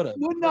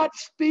 Would not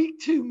speak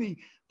to me.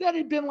 That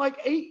had been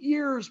like 9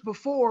 years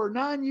before.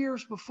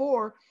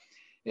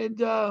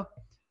 And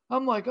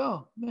I'm like,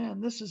 oh,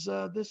 man, this is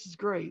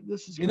great.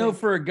 This is great.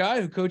 For a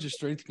guy who coaches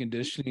strength and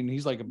conditioning,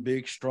 he's like a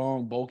big,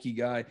 strong, bulky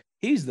guy.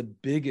 He's the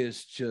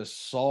biggest,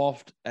 just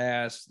soft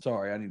ass.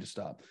 Sorry, I need to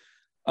stop.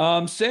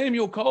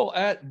 Samuel Cole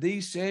at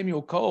the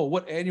Samuel Cole.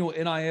 What annual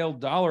NIL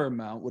dollar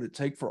amount would it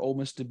take for Ole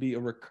Miss to be a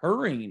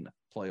recurring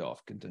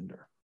playoff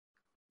contender?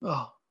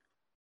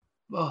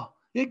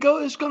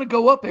 It's going to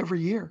go up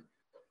every year.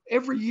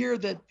 Every year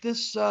that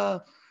this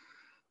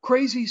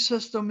crazy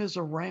system is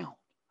around.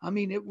 I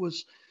mean, it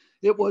was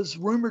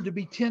rumored to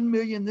be 10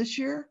 million this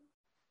year.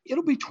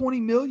 It'll be 20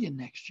 million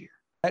next year.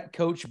 At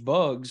Coach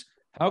Bugs,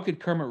 how could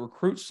Kermit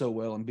recruit so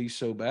well and be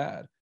so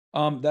bad?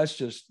 That's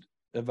just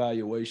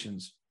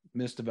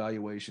missed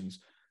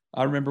evaluations.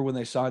 I remember when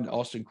they signed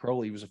Austin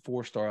Crowley, he was a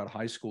 4-star out of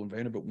high school, and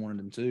Vanderbilt wanted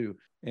him too.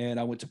 And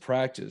I went to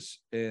practice,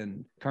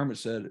 and Kermit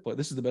said, "Well,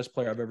 this is the best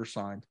player I've ever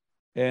signed."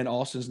 And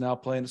Austin's now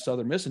playing at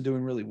Southern Miss and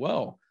doing really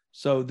well.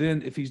 So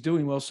then if he's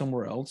doing well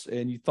somewhere else,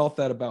 and you thought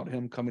that about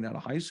him coming out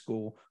of high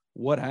school,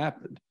 what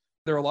happened?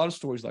 There are a lot of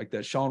stories like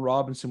that. Sean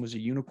Robinson was a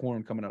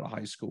unicorn coming out of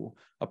high school,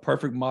 a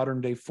perfect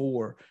modern-day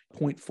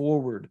point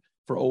forward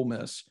for Ole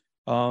Miss.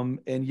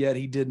 And yet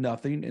he did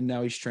nothing, and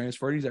now he's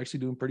transferred. He's actually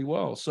doing pretty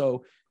well.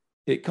 So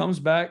it comes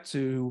back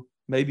to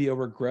maybe a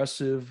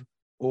regressive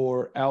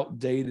or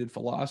outdated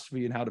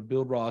philosophy in how to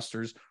build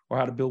rosters or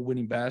how to build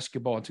winning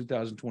basketball in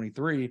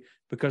 2023,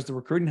 because the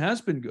recruiting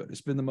has been good. It's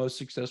been the most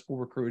successful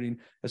recruiting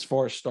as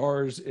far as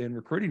stars in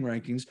recruiting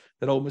rankings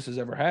that Ole Miss has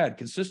ever had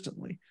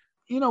consistently.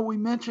 We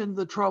mentioned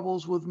the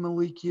troubles with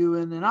Malik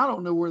Ewan, and I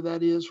don't know where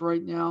that is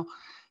right now.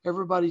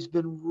 Everybody's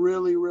been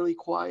really, really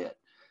quiet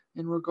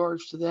in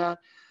regards to that.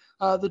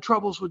 the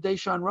troubles with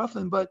Deshaun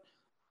Ruffin. But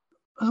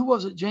who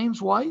was it? James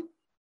White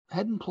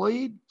hadn't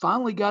played,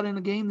 finally got in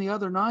a game the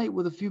other night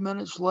with a few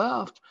minutes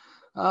left.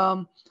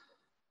 That's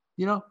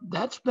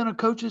been a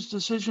coach's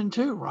decision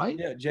too, right?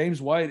 Yeah,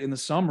 James White in the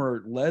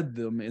summer led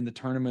them in the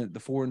tournament, the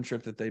foreign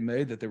trip that they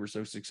made, that they were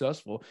so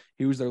successful.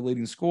 He was their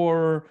leading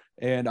scorer,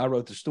 and I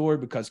wrote the story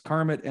because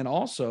Kermit, and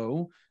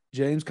also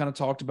James kind of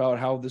talked about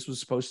how this was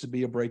supposed to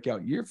be a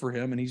breakout year for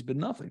him, and he's been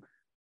nothing.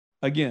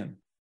 Again,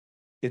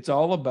 it's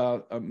all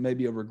about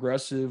maybe a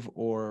regressive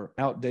or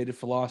outdated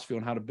philosophy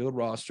on how to build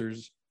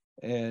rosters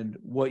and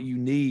what you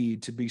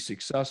need to be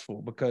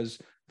successful, because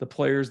the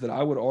players that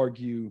I would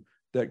argue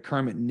that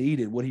Kermit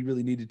needed, what he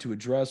really needed to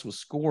address was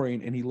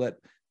scoring, and he let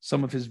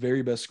some of his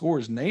very best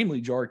scorers,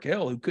 namely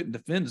Jarkel, who couldn't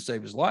defend to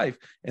save his life,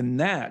 and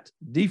that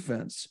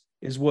defense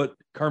is what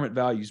Kermit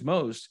values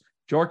most.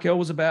 Jarkel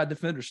was a bad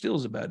defender, still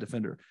is a bad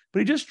defender, but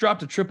he just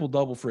dropped a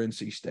triple-double for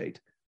NC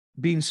State.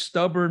 Being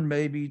stubborn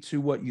maybe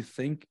to what you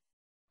think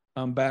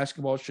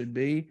basketball should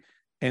be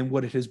and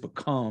what it has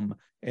become,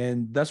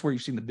 and that's where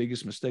you've seen the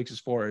biggest mistakes as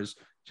far as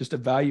just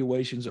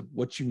evaluations of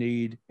what you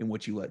need and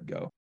what you let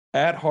go.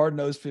 At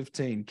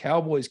Hardnose15,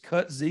 Cowboys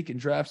cut Zeke and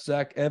draft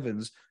Zach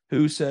Evans.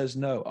 Who says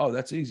no? Oh,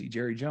 that's easy.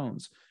 Jerry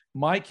Jones.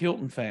 Mike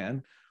Hilton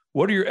fan,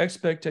 what are your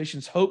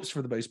expectations, hopes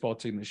for the baseball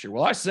team this year?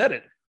 Well, I said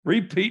it.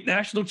 Repeat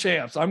national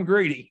champs. I'm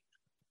greedy.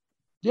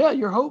 Yeah,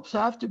 your hopes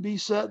have to be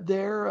set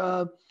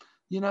there.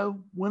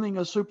 Winning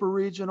a super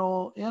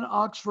regional in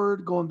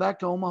Oxford, going back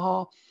to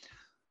Omaha,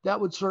 that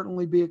would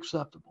certainly be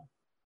acceptable.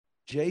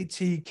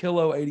 JT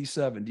Kilo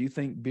 87. Do you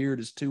think Beard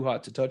is too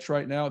hot to touch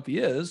right now? If he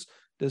is,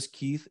 does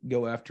Keith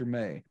go after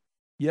May?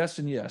 Yes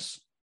and yes.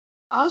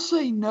 I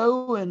say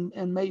no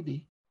and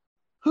maybe.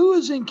 Who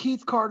is in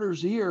Keith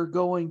Carter's ear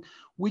going,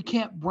 we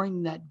can't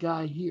bring that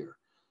guy here?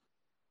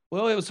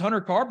 Well, it was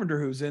Hunter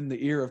Carpenter who was in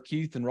the ear of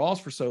Keith and Ross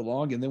for so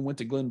long and then went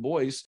to Glenn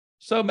Boyce.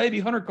 So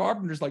maybe Hunter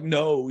Carpenter's like,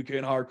 no, we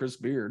can't hire Chris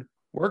Beard.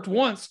 Worked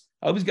once.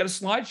 I hope he's got a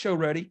slideshow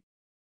ready.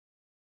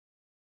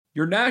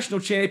 Your national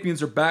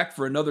champions are back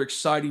for another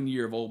exciting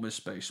year of Ole Miss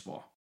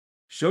baseball.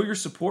 Show your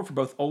support for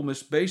both Ole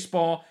Miss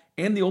baseball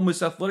and the Ole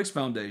Miss Athletics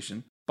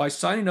Foundation by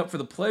signing up for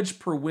the Pledge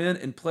Per Win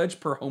and Pledge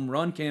Per Home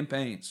Run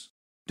campaigns.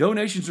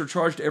 Donations are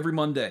charged every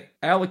Monday,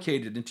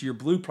 allocated into your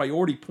Blue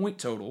Priority point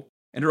total,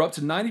 and are up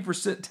to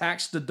 90%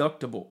 tax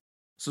deductible.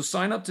 So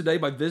sign up today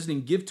by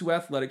visiting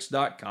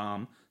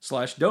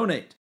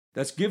givetoathletics.com/donate.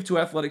 That's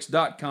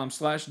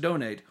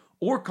givetoathletics.com/donate,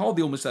 or call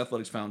the Ole Miss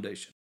Athletics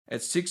Foundation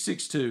at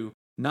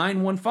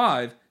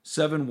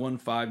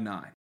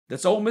 662-915-7159.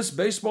 That's Ole Miss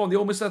Baseball and the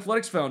Ole Miss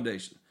Athletics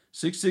Foundation,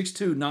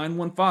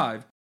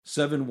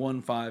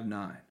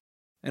 662-915-7159.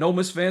 And Ole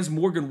Miss fans,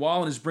 Morgan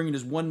Wallen is bringing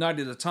his One Night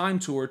at a Time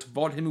tour to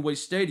Vaught-Hemingway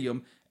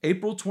Stadium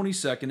April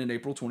 22nd and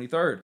April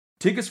 23rd.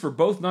 Tickets for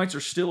both nights are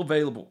still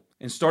available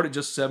and start at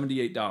just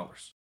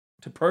 $78.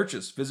 To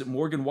purchase, visit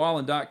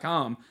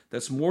morganwallen.com.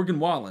 That's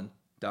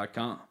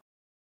morganwallen.com.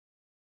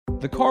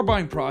 The car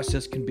buying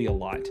process can be a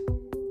lot.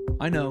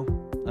 I know,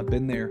 I've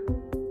been there.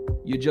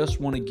 You just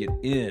want to get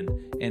in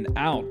and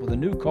out with a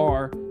new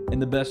car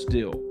and the best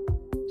deal.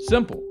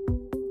 Simple.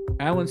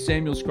 Allen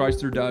Samuels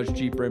Chrysler Dodge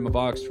Jeep Ram of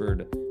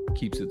Oxford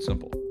keeps it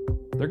simple.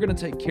 They're going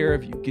to take care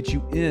of you, get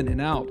you in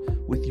and out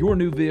with your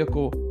new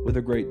vehicle with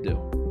a great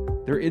deal.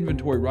 Their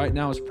inventory right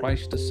now is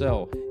priced to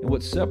sell, and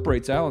what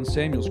separates Allen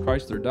Samuels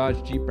Chrysler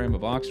Dodge Jeep Ram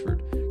of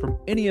Oxford from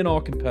any and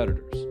all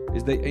competitors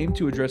is they aim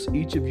to address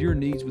each of your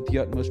needs with the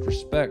utmost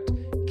respect,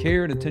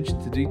 care, and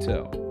attention to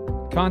detail.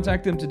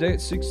 Contact them today at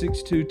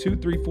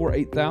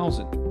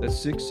 662-234-8000.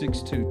 That's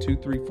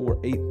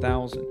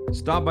 662-234-8000.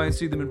 Stop by and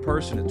see them in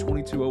person at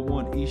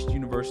 2201 East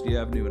University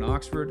Avenue in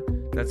Oxford.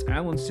 That's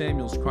Allen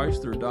Samuels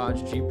Chrysler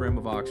Dodge Jeep Ram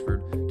of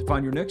Oxford to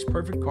find your next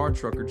perfect car,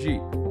 truck, or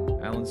Jeep.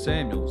 Allen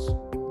Samuels.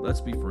 Let's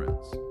be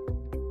friends.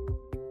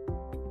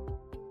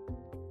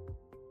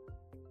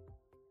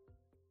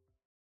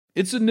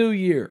 It's a new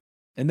year,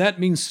 and that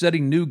means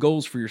setting new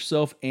goals for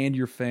yourself and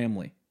your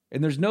family.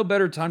 And there's no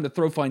better time to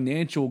throw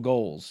financial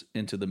goals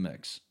into the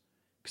mix.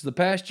 Because the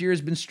past year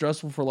has been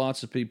stressful for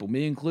lots of people,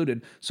 me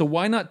included. So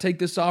why not take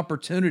this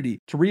opportunity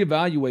to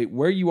reevaluate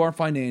where you are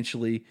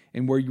financially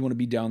and where you want to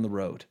be down the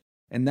road?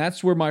 And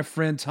that's where my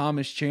friend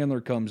Thomas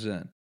Chandler comes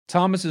in.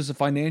 Thomas is a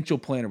financial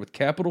planner with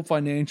Capital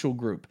Financial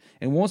Group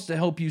and wants to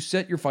help you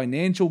set your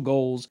financial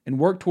goals and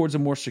work towards a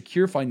more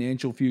secure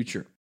financial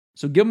future.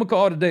 So give him a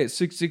call today at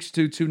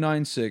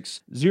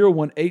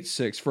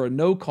 662-296-0186 for a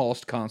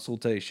no-cost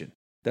consultation.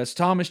 That's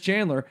Thomas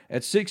Chandler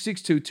at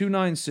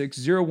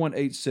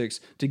 662-296-0186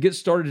 to get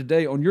started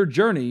today on your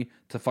journey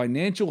to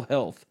financial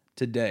health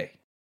today.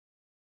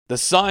 The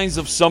signs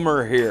of summer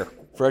are here.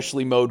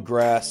 Freshly mowed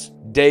grass,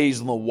 days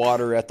on the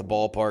water at the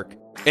ballpark,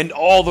 and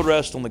all the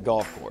rest on the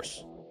golf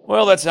course.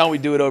 Well, that's how we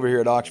do it over here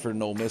at Oxford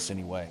and Ole Miss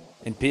anyway.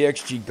 And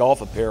PXG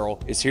Golf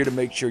Apparel is here to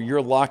make sure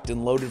you're locked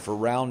and loaded for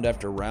round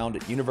after round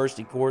at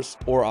University Course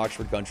or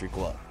Oxford Country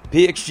Club.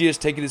 PXG has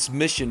taken its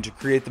mission to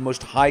create the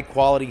most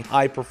high-quality,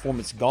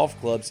 high-performance golf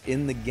clubs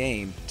in the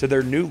game to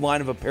their new line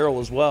of apparel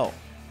as well.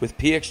 With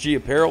PXG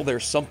Apparel,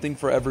 there's something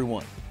for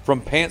everyone.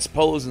 From pants,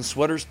 polos, and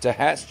sweaters to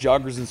hats,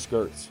 joggers, and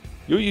skirts.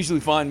 You'll usually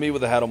find me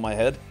with a hat on my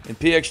head, and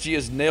PXG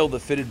has nailed the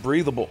fitted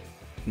breathable,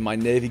 and my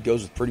navy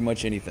goes with pretty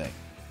much anything.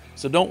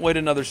 So don't wait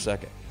another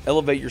second.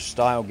 Elevate your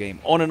style game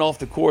on and off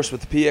the course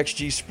with the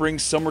PXG Spring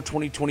Summer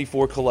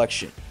 2024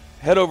 collection.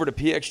 Head over to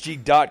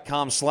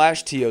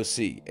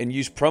pxg.com/TOC and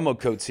use promo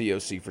code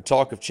TOC for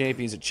Talk of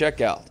Champions at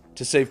checkout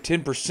to save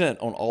 10%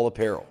 on all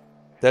apparel.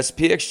 That's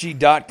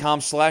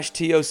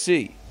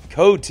pxg.com/TOC,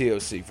 code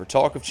TOC for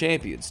Talk of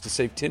Champions to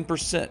save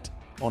 10%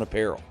 on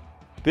apparel.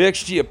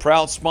 PXG, a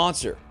proud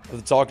sponsor of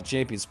the Talk of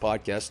Champions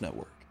Podcast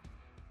Network.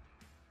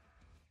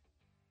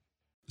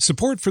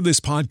 Support for this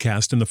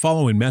podcast and the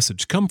following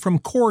message come from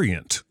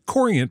Corient.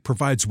 Corient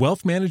provides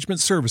wealth management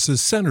services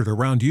centered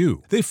around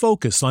you. They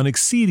focus on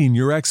exceeding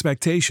your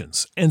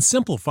expectations and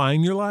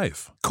simplifying your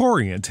life.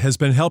 Corient has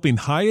been helping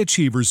high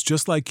achievers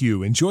just like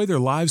you enjoy their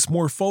lives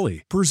more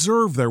fully,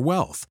 preserve their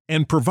wealth,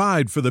 and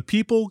provide for the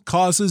people,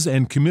 causes,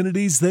 and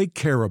communities they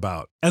care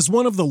about. As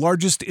one of the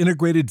largest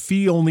integrated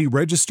fee-only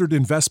registered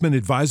investment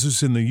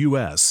advisors in the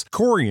U.S.,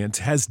 Corient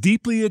has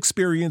deeply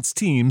experienced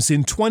teams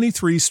in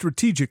 23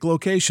 strategic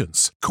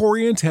locations.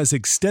 Corient has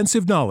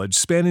extensive knowledge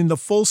spanning the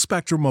full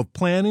spectrum of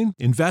planning,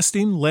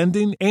 investing,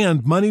 lending,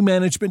 and money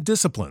management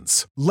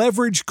disciplines.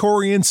 Leverage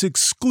Corient's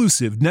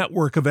exclusive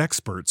network of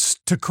experts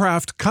to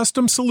craft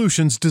custom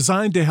solutions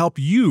designed to help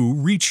you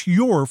reach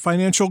your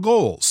financial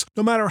goals,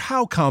 no matter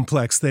how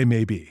complex they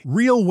may be.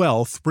 Real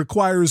wealth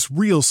requires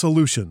real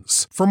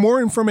solutions. For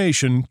more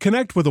information,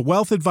 connect with a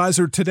wealth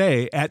advisor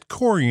today at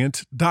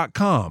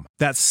Corient.com.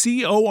 That's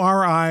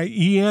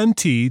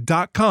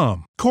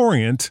Corient.com.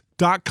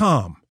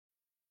 Corient.com.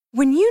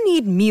 When you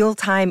need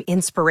mealtime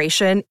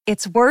inspiration,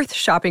 it's worth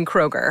shopping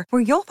Kroger,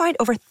 where you'll find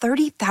over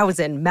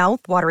 30,000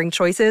 mouth-watering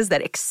choices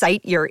that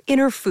excite your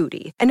inner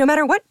foodie. And no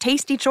matter what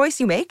tasty choice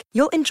you make,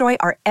 you'll enjoy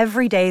our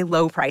everyday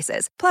low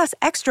prices, plus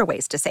extra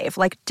ways to save,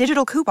 like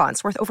digital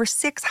coupons worth over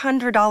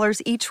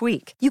 $600 each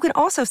week. You can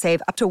also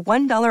save up to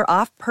 $1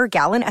 off per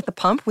gallon at the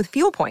pump with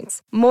fuel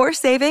points. More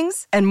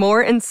savings and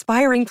more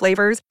inspiring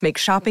flavors make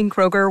shopping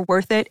Kroger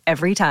worth it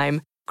every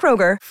time.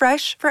 Kroger,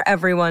 fresh for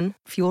everyone.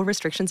 Fuel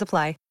restrictions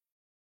apply.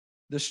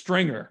 The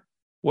Stringer.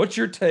 What's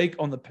your take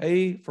on the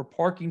pay for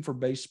parking for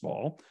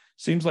baseball?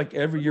 Seems like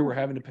every year we're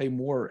having to pay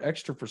more or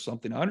extra for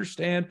something. I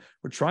understand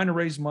we're trying to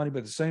raise money, but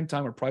at the same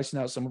time, we're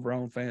pricing out some of our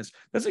own fans.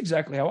 That's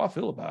exactly how I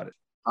feel about it.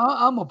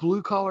 I'm a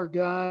blue-collar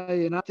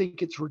guy, and I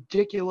think it's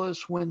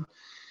ridiculous when,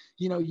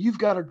 you've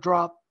got to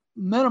drop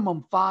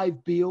minimum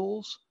 5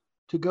 bills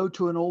to go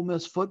to an Ole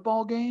Miss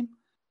football game.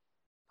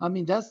 I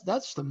mean,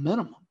 that's the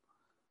minimum.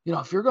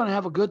 If you're going to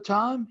have a good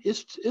time,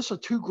 it's a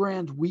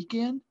 $2,000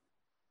 weekend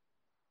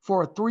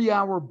for a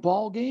 3-hour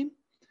ball game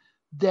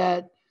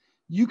that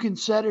you can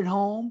sit at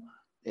home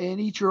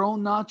and eat your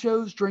own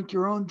nachos, drink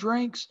your own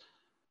drinks,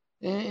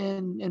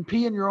 and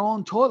pee in your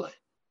own toilet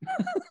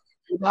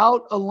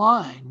without a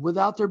line,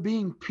 without there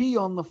being pee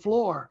on the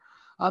floor.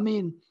 I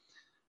mean,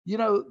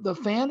 the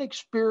fan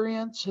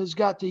experience has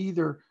got to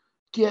either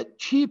get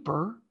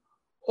cheaper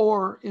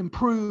or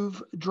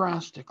improve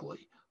drastically.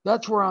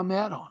 That's where I'm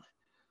at on it.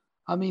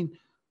 I mean,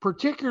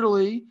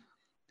 particularly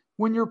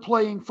when you're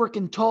playing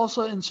frickin'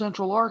 Tulsa in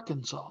Central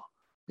Arkansas.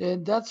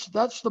 And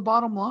that's the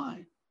bottom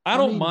line. I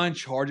don't mind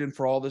charging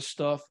for all this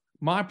stuff.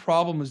 My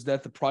problem is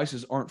that the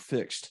prices aren't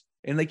fixed.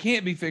 And they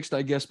can't be fixed,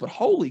 I guess, but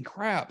holy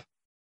crap.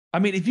 I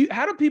mean,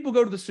 how do people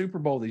go to the Super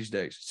Bowl these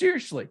days?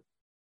 Seriously.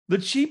 The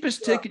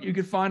cheapest ticket you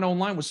could find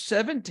online was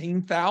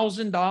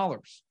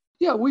 $17,000.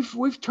 Yeah,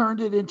 we've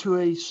turned it into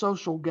a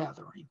social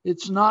gathering.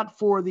 It's not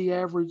for the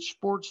average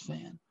sports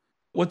fan.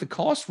 What the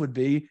cost would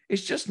be,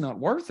 it's just not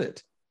worth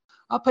it.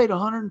 I paid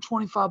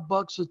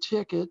 $125 a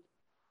ticket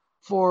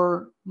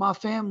for my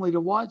family to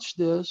watch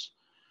this.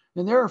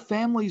 And there are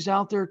families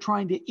out there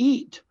trying to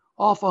eat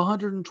off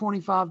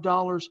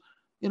 $125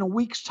 in a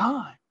week's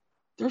time.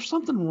 There's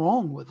something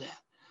wrong with that.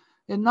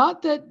 And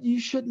not that you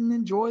shouldn't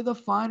enjoy the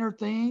finer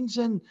things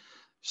and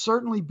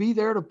certainly be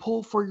there to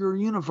pull for your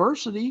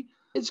university.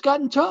 It's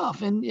gotten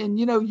tough. And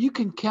you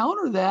can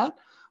counter that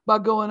by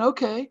going,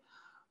 okay,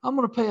 I'm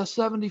going to pay a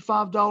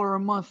 $75 a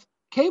month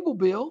cable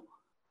bill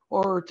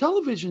or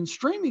television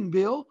streaming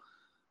bill,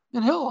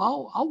 and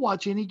hell, I'll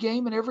watch any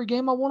game and every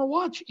game I want to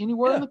watch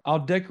anywhere. Yeah, I'll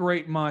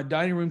decorate my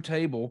dining room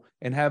table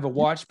and have a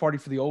watch party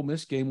for the Ole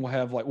Miss game.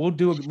 We'll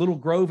do a little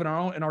grove in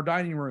our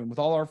dining room with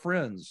all our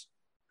friends.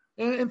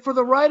 And for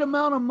the right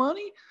amount of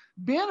money,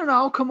 Ben and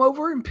I'll come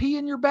over and pee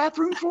in your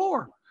bathroom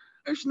floor.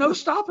 There's no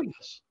stopping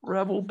us.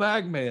 Rebel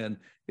Bagman,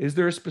 is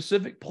there a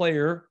specific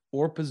player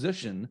or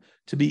position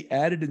to be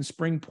added in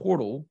spring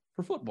portal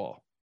for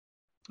football?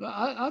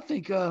 I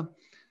think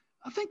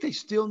they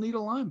still need a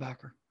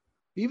linebacker,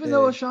 even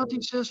though Ashanti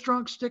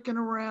Sistrunk's sticking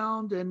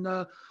around and,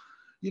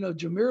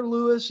 Jameer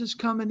Lewis is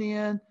coming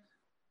in.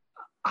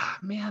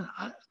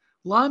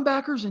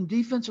 Linebackers and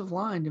defensive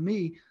line to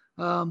me.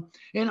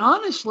 And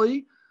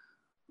honestly,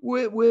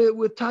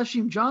 with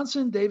Tashim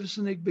Johnson,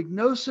 Davison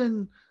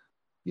Igbinosun,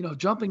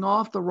 jumping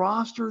off the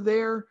roster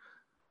there,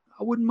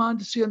 I wouldn't mind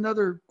to see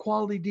another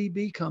quality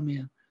DB come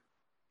in.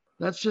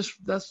 That's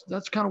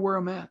kind of where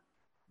I'm at.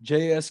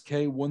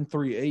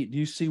 JSK138, do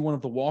you see one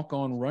of the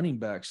walk-on running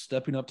backs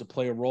stepping up to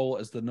play a role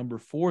as the number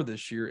 4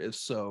 this year? If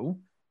so,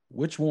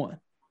 which one?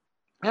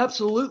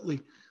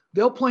 Absolutely.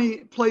 They'll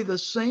play the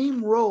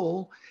same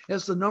role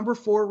as the number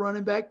 4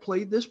 running back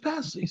played this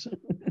past season.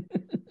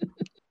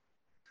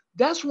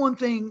 That's one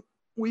thing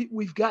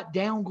we've got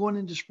down going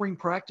into spring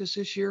practice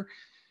this year.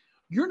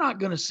 You're not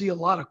going to see a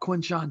lot of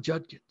Quinshon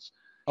Judkins.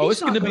 Oh,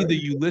 it's going to be the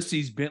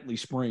Ulysses Bentley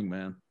spring,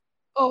 man.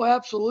 Oh,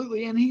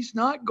 absolutely. And he's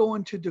not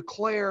going to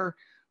declare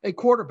a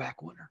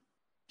quarterback winner.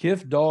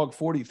 Kiff Dog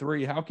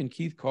 43, how can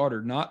Keith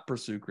Carter not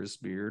pursue Chris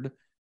Beard?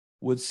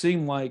 Would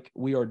seem like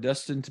we are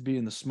destined to be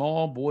in the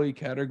small boy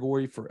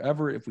category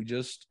forever if we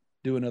just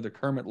do another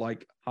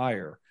Kermit-like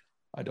hire.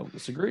 I don't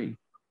disagree.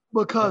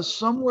 Because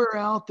somewhere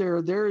out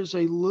there is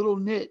a little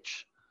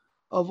niche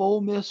of Ole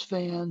Miss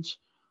fans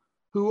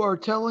who are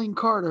telling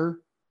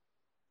Carter,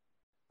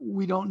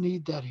 we don't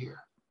need that here.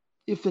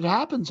 If it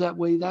happens that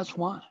way, that's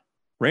why.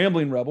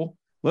 Rambling Rebel,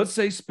 let's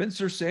say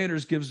Spencer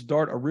Sanders gives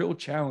Dart a real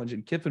challenge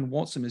and Kiffin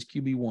wants him as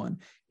QB1.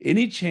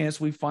 Any chance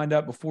we find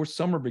out before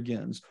summer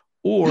begins?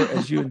 Or,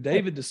 as you and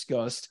David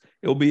discussed,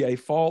 it'll be a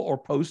fall or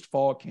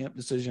post-fall camp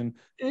decision?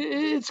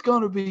 It's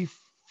going to be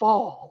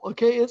fall,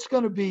 okay? It's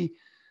going to be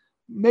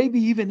maybe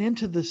even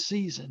into the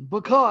season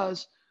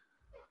because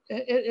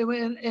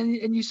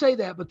and you say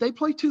that, but they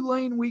play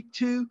Tulane week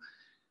 2.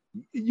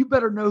 You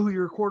better know who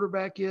your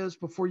quarterback is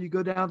before you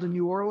go down to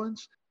New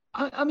Orleans.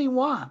 I mean,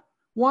 why?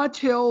 Why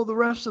tell the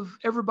rest of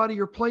everybody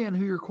you're playing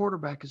who your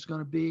quarterback is going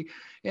to be?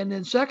 And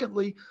then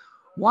secondly,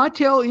 why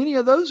tell any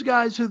of those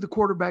guys who the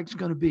quarterback is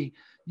going to be?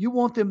 You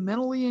want them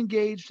mentally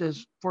engaged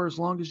for as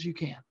long as you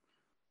can.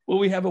 Will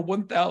we have a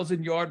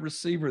 1,000-yard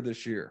receiver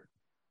this year?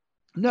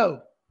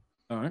 No.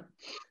 All right.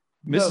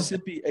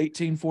 Mississippi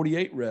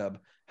 1848 Reb.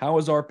 How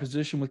is our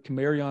position with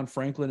Camarion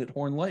Franklin at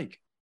Horn Lake?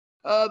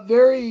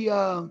 Very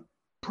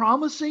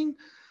promising,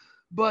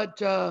 but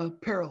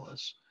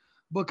perilous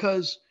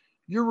because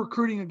you're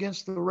recruiting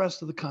against the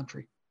rest of the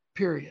country,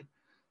 period.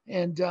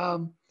 And,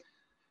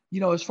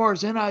 as far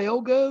as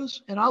NIL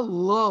goes, and I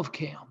love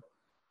Cam.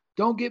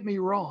 Don't get me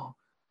wrong.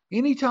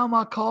 Anytime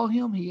I call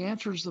him, he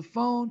answers the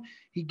phone.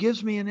 He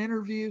gives me an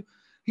interview.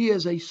 He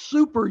is a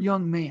super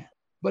young man,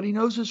 but he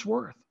knows his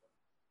worth.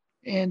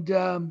 And,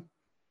 I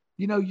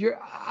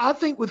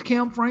think with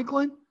Cam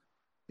Franklin,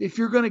 if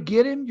you're going to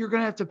get him, you're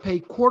going to have to pay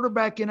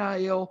quarterback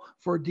NIL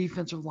for a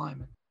defensive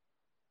lineman.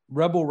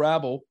 Rebel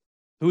Rabble,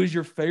 who is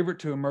your favorite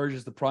to emerge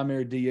as the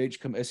primary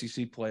DH come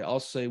SEC play? I'll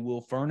say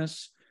Will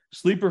Furness.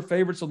 Sleeper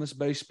favorites on this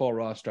baseball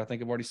roster, I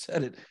think I've already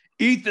said it.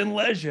 Ethan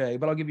Leger,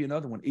 but I'll give you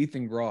another one.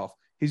 Ethan Groff.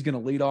 He's going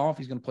to lead off.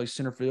 He's going to play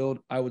center field.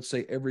 I would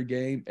say every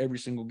game, every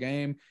single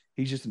game.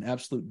 He's just an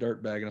absolute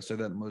dirtbag, and I say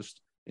that in the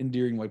most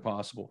endearing way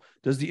possible.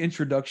 Does the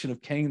introduction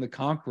of Kang the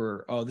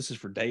Conqueror, this is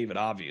for David,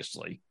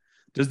 obviously.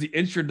 Does the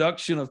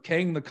introduction of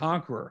Kang the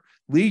Conqueror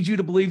lead you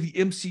to believe the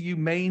MCU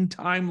main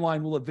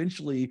timeline will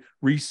eventually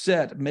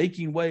reset,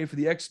 making way for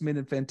the X-Men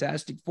and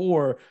Fantastic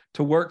Four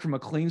to work from a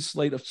clean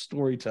slate of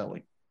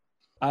storytelling?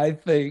 I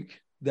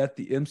think that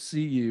the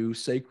MCU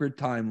sacred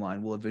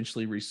timeline will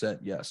eventually reset,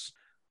 yes.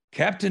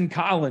 Captain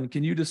Colin,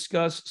 can you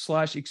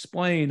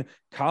discuss/explain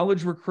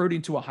college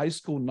recruiting to a high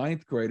school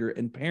 9th grader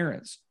and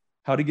parents?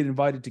 How to get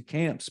invited to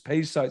camps,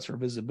 pay sites for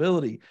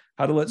visibility,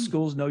 how to let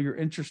schools know you're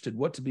interested,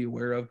 what to be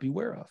aware of,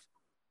 beware of.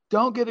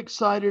 Don't get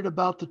excited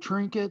about the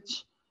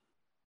trinkets.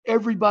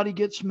 Everybody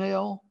gets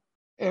mail.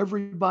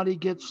 Everybody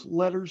gets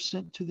letters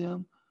sent to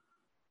them.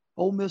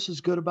 Ole Miss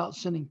is good about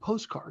sending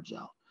postcards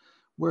out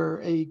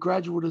where a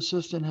graduate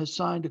assistant has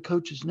signed a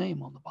coach's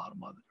name on the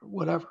bottom of it or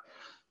whatever.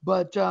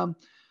 But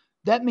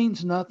that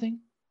means nothing.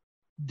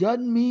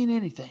 Doesn't mean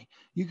anything.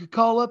 You could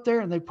call up there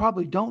and they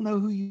probably don't know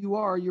who you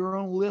are. You're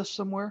on a list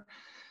somewhere.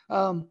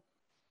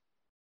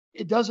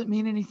 It doesn't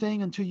mean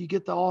anything until you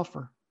get the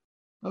offer.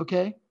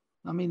 Okay?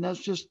 I mean, that's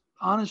just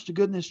honest to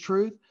goodness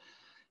truth.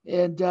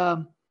 And,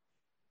 an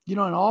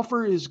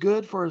offer is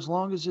good for as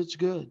long as it's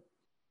good.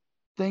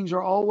 Things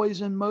are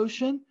always in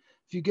motion.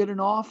 If you get an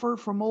offer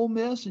from Ole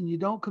Miss and you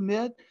don't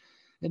commit,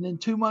 and then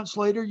 2 months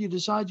later you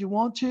decide you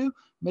want to,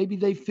 maybe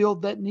they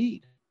filled that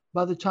need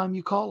by the time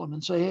you call them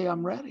and say, hey,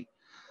 I'm ready.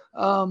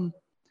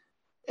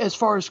 As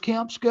far as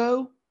camps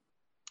go,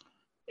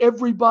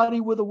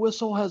 everybody with a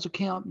whistle has a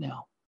camp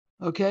now.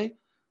 Okay?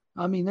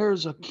 I mean,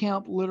 there's a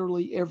camp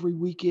literally every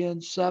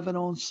weekend,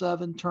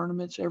 7-on-7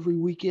 tournaments every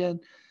weekend.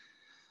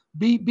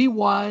 Be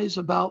wise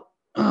about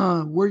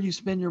where you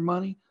spend your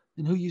money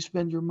and who you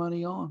spend your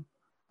money on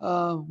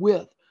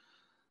with.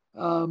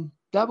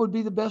 That would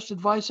be the best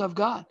advice I've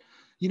got.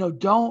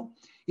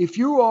 If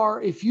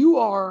you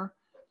are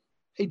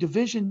a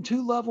Division II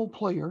level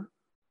player,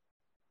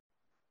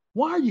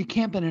 why are you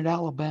camping at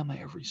Alabama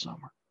every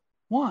summer?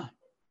 Why?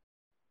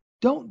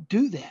 Don't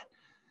do that.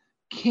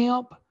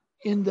 Camp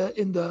in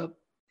the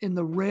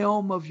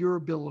realm of your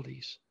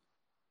abilities,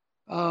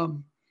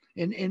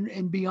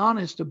 and be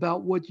honest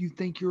about what you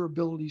think your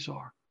abilities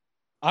are.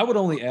 I would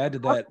only add to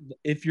that,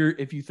 if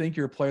you think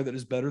you're a player that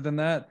is better than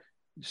that,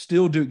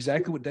 still do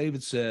exactly what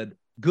David said.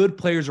 Good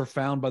players are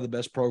found by the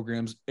best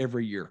programs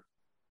every year.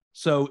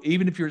 So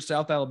even if you're at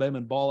South Alabama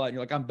and ball out and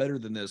you're like, I'm better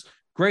than this,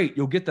 great,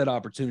 you'll get that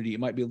opportunity. It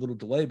might be a little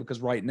delay because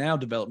right now,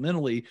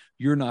 developmentally,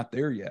 you're not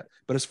there yet.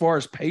 But as far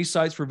as pay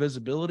sites for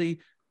visibility,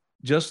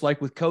 just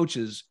like with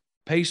coaches,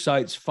 pay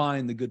sites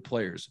find the good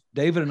players.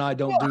 David and I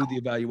don't do the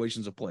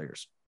evaluations of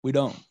players. We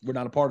don't. We're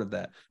not a part of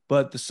that.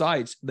 But the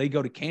sites, they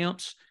go to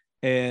camps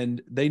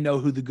and they know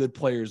who the good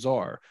players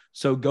are.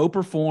 So go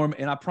perform.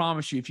 And I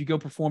promise you, if you go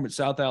perform at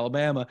South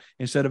Alabama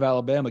instead of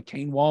Alabama,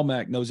 Kane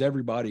Womack knows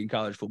everybody in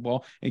college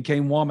football. And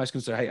Kane Womack's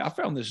going to say, hey, I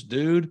found this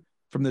dude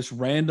from this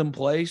random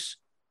place.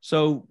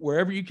 So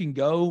wherever you can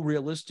go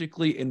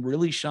realistically and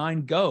really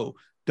shine, go.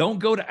 Don't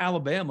go to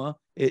Alabama.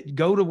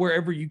 Go to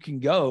wherever you can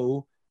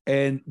go.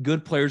 And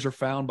good players are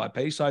found by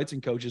pay sites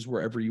and coaches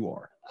wherever you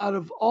are. Out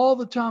of all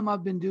the time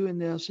I've been doing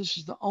this, this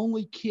is the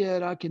only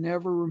kid I can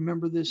ever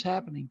remember this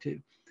happening to.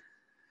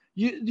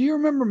 Do you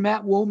remember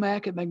Matt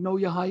Womack at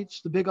Magnolia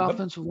Heights, the big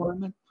offensive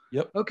lineman?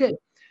 Yep. Okay.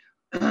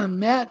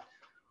 Matt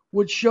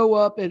would show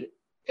up at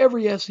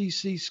every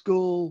SEC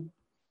school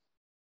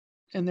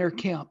in their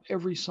camp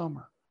every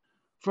summer.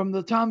 From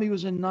the time he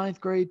was in 9th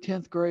grade,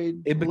 10th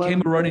grade. It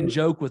became a running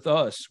joke with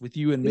us, with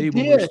you and me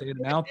when we were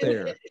standing out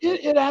there.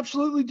 It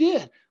absolutely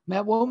did.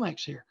 Matt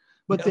Womack's here.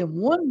 But then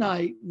one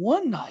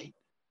night,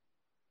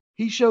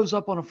 he shows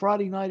up on a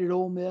Friday night at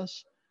Ole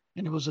Miss,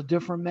 and it was a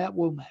different Matt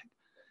Womack.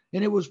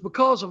 And it was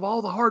because of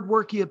all the hard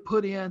work he had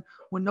put in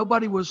when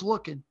nobody was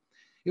looking.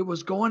 It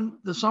was going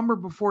the summer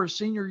before his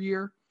senior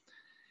year,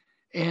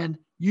 and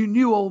you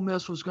knew Ole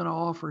Miss was going to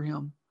offer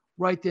him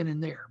right then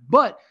and there.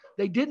 But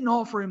they didn't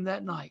offer him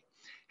that night.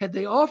 Had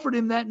they offered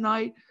him that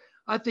night,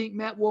 I think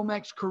Matt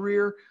Womack's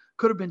career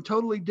could have been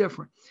totally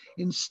different.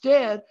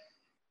 Instead,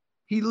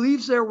 he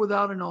leaves there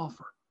without an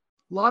offer.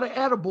 A lot of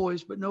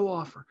attaboys, but no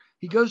offer.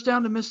 He goes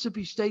down to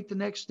Mississippi State the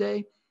next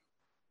day,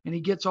 and he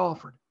gets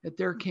offered at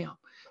their camp.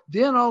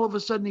 Then all of a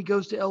sudden he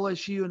goes to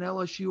LSU, and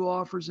LSU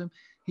offers him.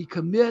 He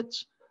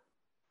commits.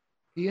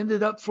 He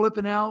ended up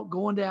flipping out,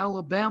 going to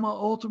Alabama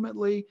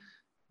ultimately.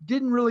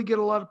 Didn't really get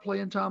a lot of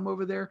playing time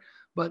over there,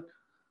 but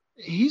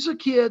he's a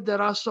kid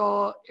that I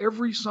saw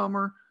every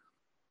summer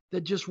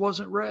that just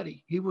wasn't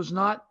ready. He was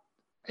not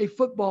a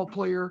football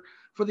player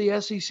for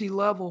the SEC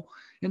level,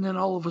 and then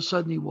all of a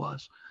sudden he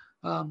was.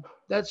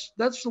 That's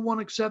the one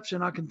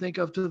exception I can think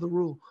of to the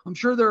rule. I'm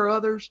sure there are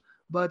others,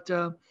 but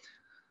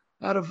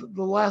out of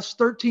the last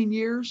 13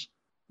 years,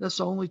 that's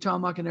the only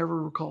time I can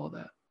ever recall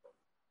that.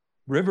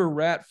 River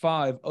Rat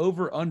 5,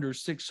 over under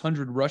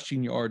 600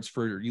 rushing yards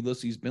for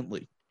Ulysses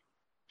Bentley.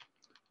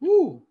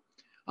 Ooh,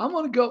 I'm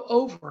going to go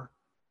over.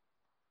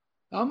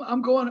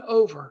 I'm going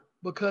over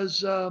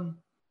because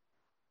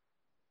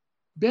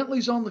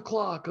Bentley's on the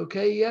clock,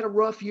 okay? He had a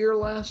rough year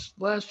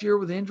last year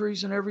with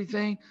injuries and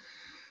everything.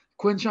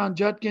 Quinshon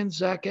Judkins,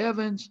 Zach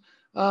Evans.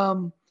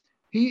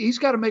 He's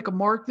got to make a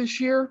mark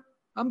this year.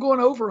 I'm going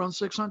over on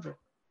 600.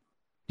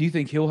 Do you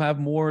think he'll have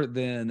more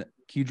than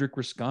Kedrick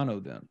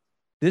Riscano then?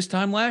 This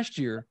time last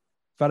year,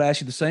 if I'd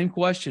asked you the same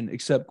question,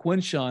 except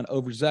Quinshon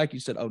over Zach, you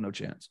said, oh, no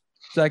chance.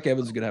 Zach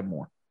Evans is going to have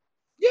more.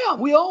 Yeah,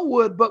 we all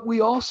would, but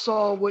we all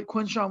saw what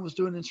Quinshon was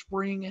doing in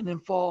spring and in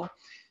fall,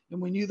 and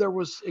we knew there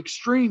was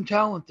extreme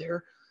talent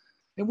there,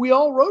 and we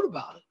all wrote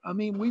about it. I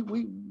mean, we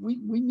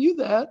knew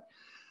that.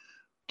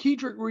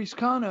 Kedrick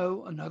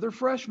Riscano, another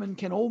freshman,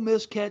 can Ole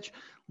Miss catch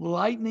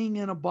lightning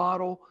in a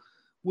bottle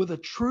with a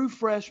true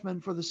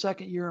freshman for the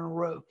second year in a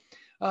row?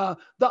 The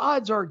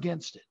odds are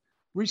against it.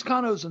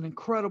 Riscano's an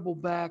incredible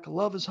back. I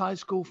love his high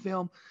school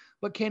film,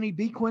 but can he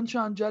be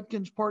Quinshon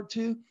Judkins Part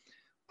 2?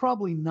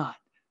 Probably not.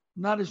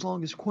 Not as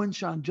long as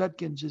Quinshon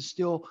Judkins is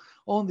still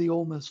on the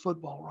Ole Miss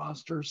football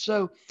roster.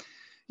 So,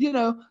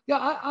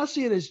 I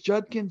see it as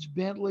Judkins,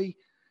 Bentley,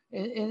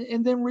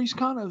 and then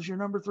Riscano's your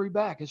number 3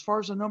 back. As far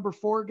as the number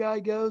 4 guy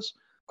goes,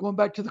 going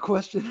back to the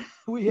question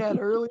we had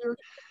earlier,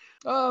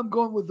 I'm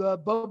going with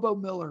Bobo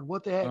Miller.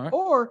 What the heck? Right.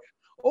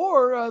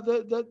 Or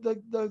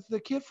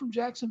the kid from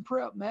Jackson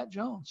Prep, Matt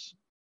Jones.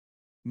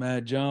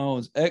 Matt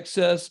Jones.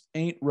 Excess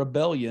ain't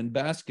rebellion.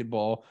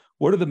 Basketball.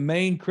 What are the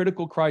main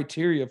critical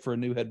criteria for a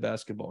new head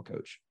basketball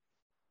coach?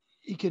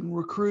 He can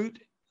recruit,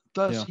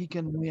 thus he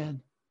can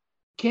win.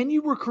 Can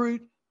you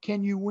recruit?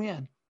 Can you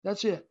win?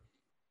 That's it.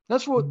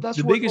 That's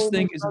the biggest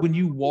thing is when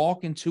you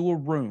walk into a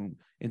room,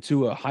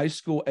 into a high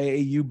school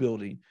AAU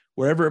building,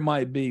 wherever it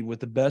might be, with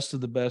the best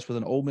of the best, with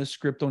an Ole Miss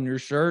script on your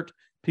shirt,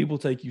 people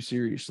take you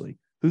seriously.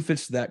 Who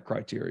fits that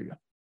criteria?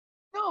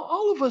 No,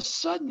 all of a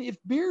sudden, if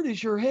Beard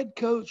is your head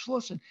coach,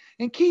 listen,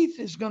 and Keith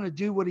is going to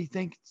do what he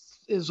thinks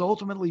is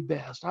ultimately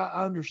best.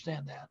 I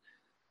understand that.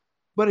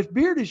 But if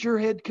Beard is your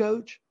head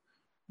coach,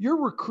 your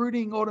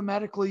recruiting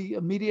automatically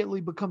immediately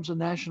becomes a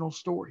national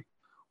story.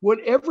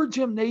 Whatever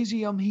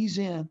gymnasium he's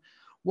in,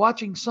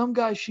 watching some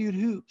guy shoot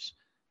hoops,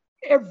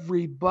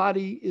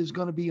 everybody is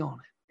going to be on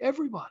it.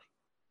 Everybody.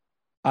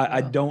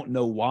 I don't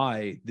know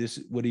why this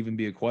would even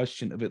be a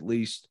question of at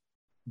least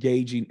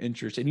gauging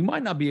interest, and you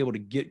might not be able to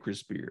get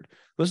Chris Beard.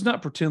 Let's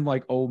not pretend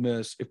like Ole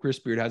Miss, if Chris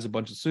Beard has a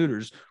bunch of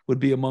suitors, would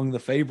be among the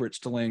favorites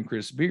to land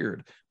Chris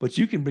Beard. But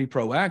you can be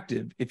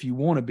proactive if you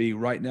want to be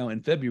right now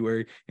in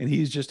February, and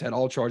he's just had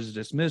all charges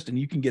dismissed, and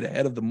you can get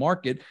ahead of the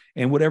market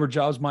and whatever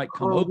jobs might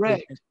come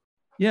open.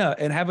 Yeah,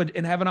 and have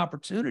an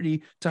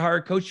opportunity to hire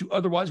a coach you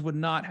otherwise would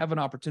not have an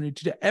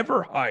opportunity to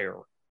ever hire.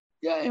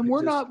 Yeah, and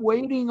we're not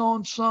waiting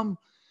on some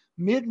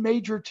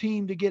mid-major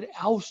team to get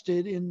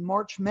ousted in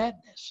March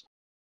Madness.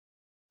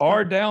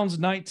 R. Downs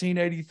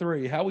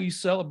 1983. How will you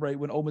celebrate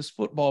when Ole Miss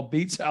football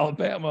beats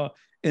Alabama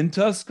in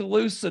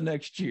Tuscaloosa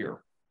next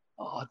year?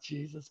 Oh,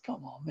 Jesus,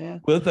 come on,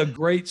 man. With a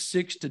great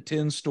 6 to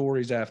 10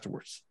 stories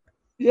afterwards.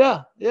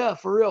 Yeah,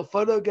 for real.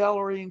 Photo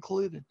gallery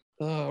included.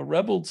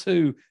 Rebel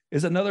 2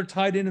 is another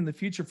tight end in the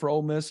future for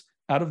Ole Miss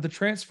out of the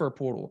transfer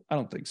portal. I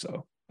don't think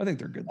so. I think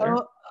they're good there.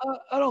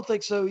 I don't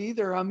think so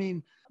either. I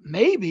mean,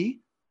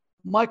 maybe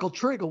Michael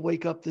Trigg will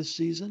wake up this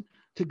season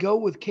to go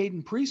with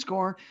Caden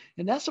Prescorn,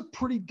 and that's a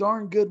pretty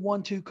darn good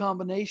 1-2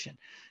 combination.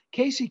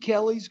 Casey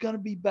Kelly's going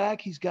to be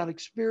back. He's got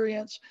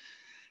experience.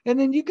 And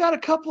then you got a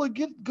couple of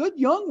good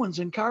young ones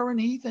in Kyron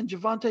Heath and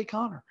Javante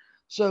Connor.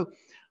 So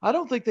I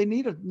don't think they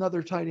need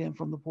another tight end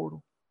from the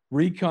portal.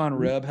 Recon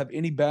Reb, have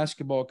any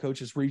basketball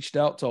coaches reached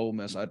out to Ole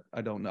Miss?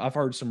 I don't know. I've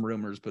heard some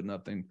rumors, but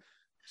nothing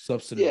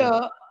substantive.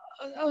 Yeah,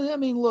 I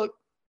mean, look,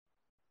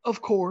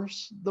 of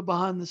course, the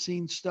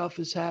behind-the-scenes stuff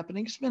is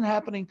happening. It's been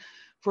happening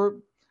for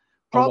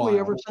probably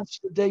ever since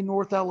the day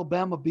North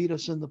Alabama beat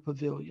us in the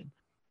pavilion.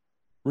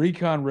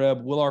 Recon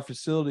Reb, with our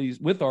facilities,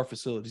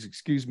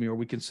 are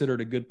we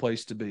considered a good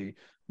place to be?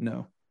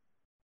 No,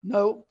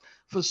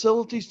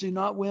 facilities do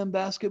not win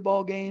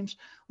basketball games.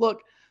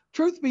 Look,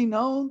 truth be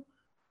known,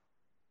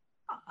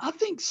 I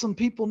think some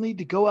people need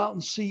to go out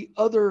and see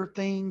other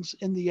things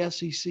in the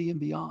SEC and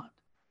beyond.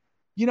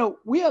 You know,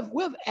 we have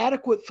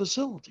adequate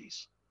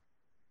facilities.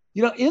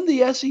 You know, in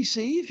the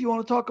SEC, if you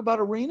want to talk about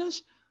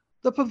arenas,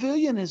 the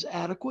pavilion is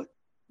adequate.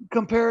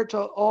 Compare it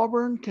to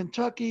Auburn,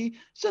 Kentucky.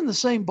 It's in the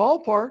same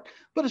ballpark,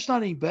 but it's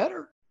not any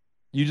better.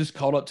 You just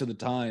caught up to the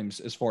times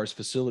as far as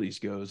facilities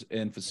goes,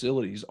 and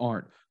facilities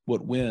aren't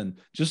what win.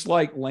 Just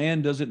like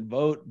land doesn't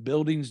vote,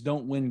 buildings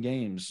don't win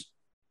games.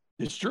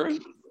 It's true.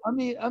 I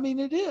mean,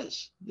 it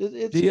is.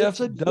 It's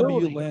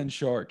DFW Land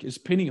Shark. Is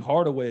Penny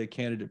Hardaway a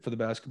candidate for the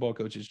basketball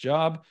coach's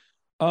job?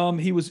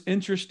 He was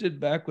interested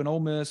back when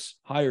Ole Miss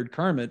hired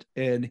Kermit,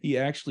 and he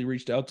actually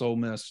reached out to Ole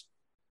Miss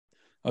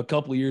a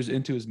couple of years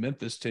into his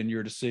Memphis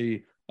tenure to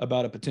see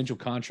about a potential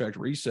contract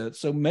reset.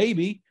 So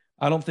maybe,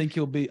 I think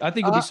he'll be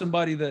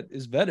somebody that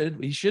is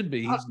vetted. He should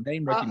be. He's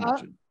name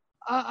recognition.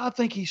 I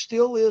think he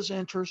still is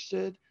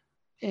interested,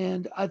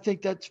 and I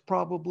think that's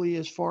probably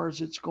as far as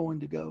it's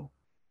going to go.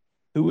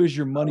 Who is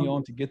your money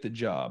on to get the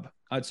job?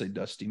 I'd say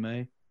Dusty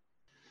May.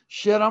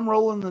 Shit, I'm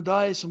rolling the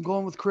dice. I'm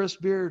going with Chris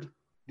Beard.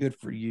 Good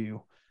for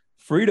you.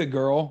 Frida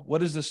girl,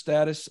 what is the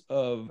status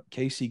of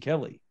Casey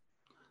Kelly?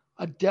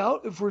 I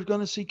doubt if we're going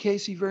to see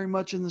Casey very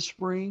much in the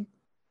spring.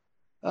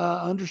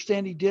 I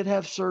understand he did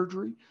have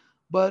surgery,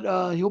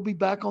 but he'll be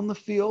back on the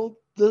field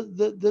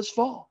this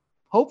fall,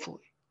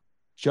 hopefully.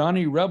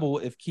 Johnny Rebel,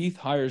 if Keith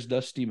hires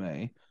Dusty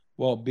May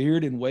while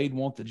Beard and Wade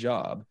want the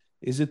job,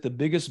 is it the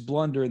biggest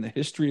blunder in the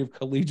history of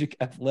collegiate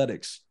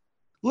athletics?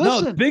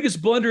 Listen, no, the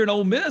biggest blunder in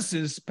Ole Miss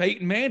is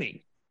Peyton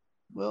Manning.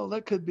 Well,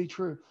 that could be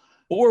true.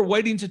 Or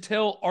waiting to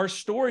tell our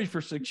story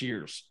for 6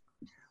 years.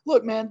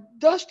 Look, man,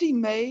 Dusty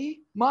May,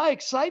 my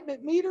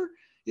excitement meter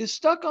is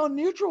stuck on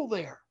neutral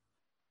there.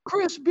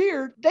 Chris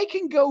Beard, they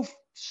can go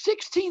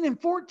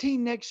 16-14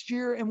 next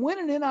year and win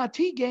an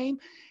NIT game,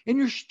 and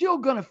you're still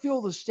going to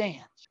fill the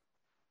stands.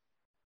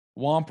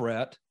 Womp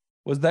Rat,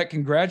 was that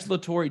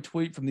congratulatory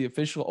tweet from the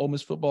official Ole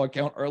Miss football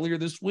account earlier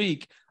this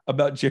week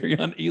about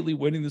Jerrion Ely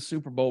winning the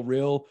Super Bowl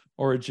real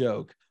or a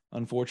joke?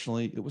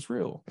 Unfortunately, it was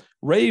real.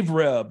 Rave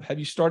Reb, have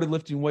you started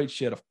lifting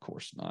weights yet? Of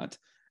course not.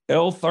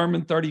 L.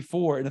 Thurman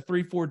 34 in a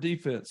 3-4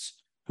 defense.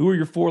 Who are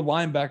your 4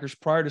 linebackers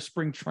prior to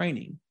spring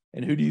training?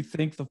 And who do you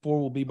think the 4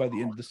 will be by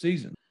the end of the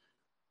season?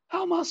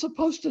 How am I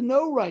supposed to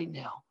know right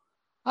now?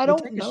 I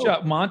don't take know. A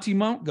shot. Monty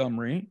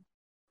Montgomery,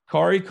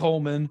 Kari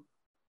Coleman,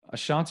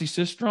 Ashanti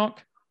Sistrunk.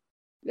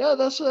 Yeah,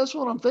 that's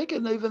what I'm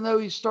thinking, even though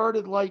he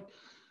started like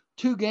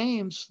 2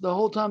 games the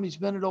whole time he's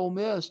been at Ole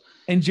Miss.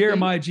 And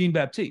Jeremiah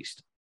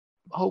Jean-Baptiste.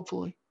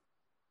 Hopefully.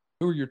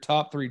 Who are your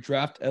top 3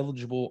 draft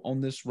eligible on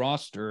this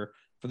roster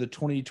for the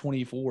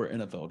 2024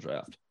 NFL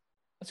draft?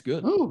 That's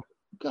good. Oh,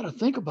 got to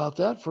think about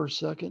that for a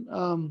second.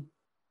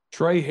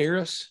 Trey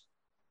Harris.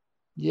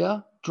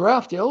 Yeah,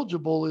 draft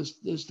eligible is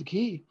the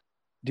key.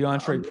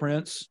 DeAndre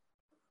Prince.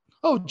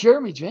 Oh,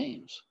 Jeremy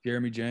James.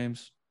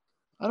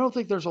 I don't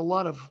think there's a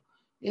lot of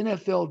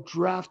NFL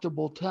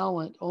draftable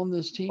talent on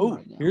this team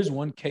right now. Here's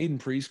one, Caden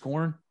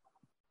Prescorn.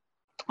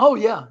 Oh,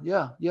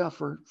 yeah,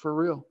 for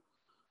real.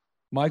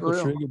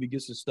 Michael Trigg, if he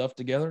gets his stuff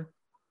together.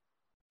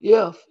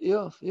 If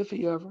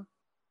he ever.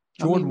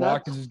 Jordan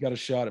Watkins has got a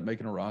shot at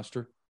making a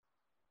roster.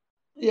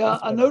 Yeah,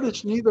 I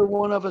noticed neither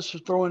one of us are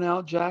throwing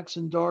out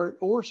Jackson Dart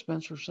or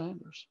Spencer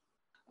Sanders.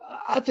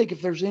 I think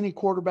if there's any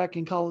quarterback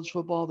in college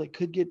football that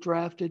could get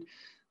drafted,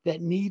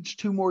 that needs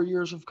 2 more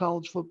years of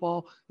college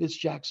football, it's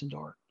Jackson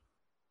Dart.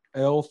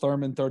 L.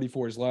 Thurman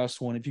 34, his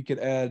last one. If you could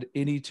add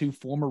any 2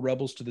 former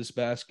Rebels to this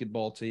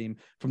basketball team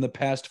from the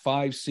past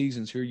 5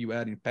 seasons, who are you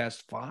adding?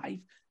 Past 5?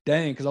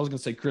 Dang, because I was going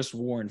to say Chris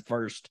Warren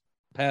first.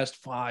 Past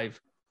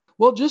 5.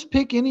 Well, just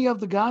pick any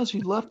of the guys who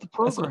left the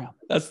program.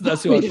 That's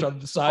who I was trying to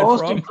decide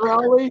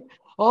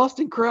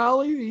Austin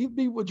Crowley, he'd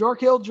be with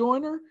Jarkel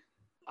Joyner.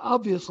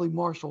 Obviously,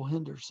 Marshall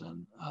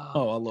Henderson. I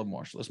love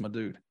Marshall. That's my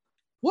dude.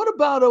 What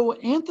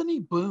about Anthony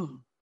Boone?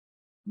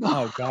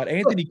 Oh, God.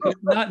 Anthony could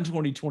not in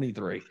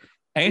 2023.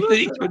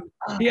 Anthony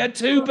he had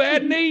 2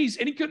 bad knees,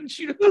 and he couldn't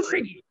shoot a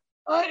 3.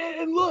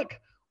 And look,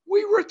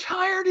 we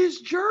retired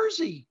his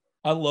jersey.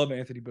 I love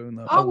Anthony Boone,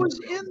 though. I was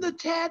in the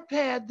Tad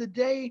Pad the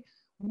day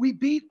we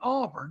beat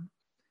Auburn,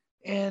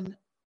 and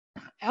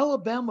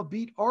Alabama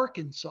beat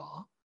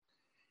Arkansas,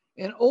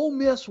 and Ole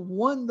Miss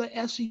won the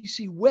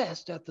SEC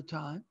West at the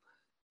time,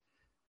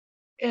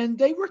 and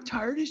they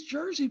retired his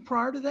jersey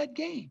prior to that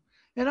game.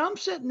 And I'm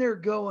sitting there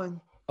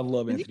going, I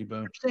love Anthony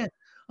Boone.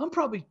 I'm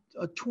probably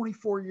a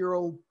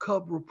 24-year-old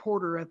Cub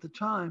reporter at the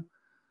time.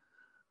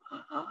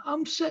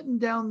 I'm sitting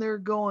down there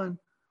going,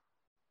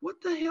 what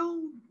the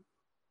hell?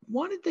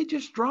 Why did they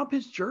just drop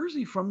his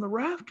jersey from the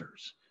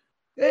rafters?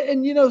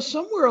 And,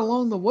 somewhere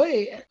along the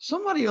way,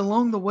 somebody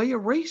along the way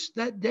erased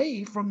that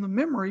day from the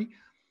memory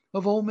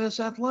of Ole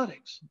Miss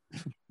athletics.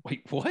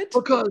 Wait, what?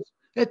 Because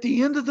at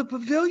the end of the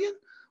pavilion,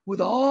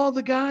 with all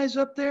the guys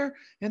up there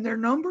and their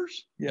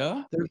numbers,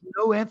 there's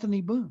no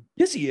Anthony Boone.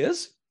 Yes, he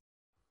is.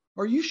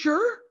 Are you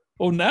sure?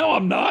 Oh, now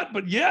I'm not,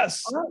 but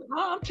yes.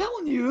 I'm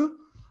telling you.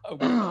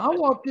 I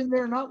walked in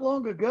there not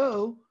long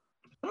ago.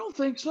 I don't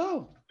think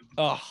so.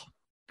 Oh,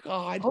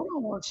 God. Hold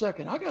on one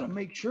second. I got to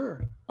make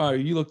sure. All right,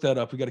 you look that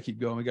up. We got to keep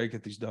going. We got to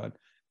get these done.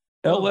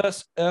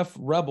 LSF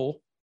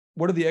Rebel,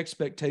 what are the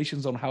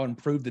expectations on how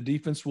improved the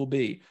defense will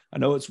be? I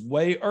know it's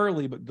way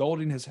early, but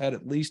Golding has had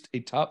at least a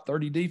top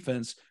 30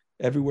 defense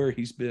everywhere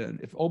he's been.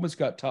 If Ole Miss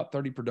got top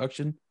 30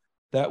 production,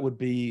 that would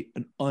be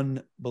an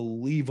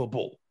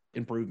unbelievable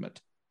improvement.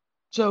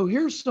 So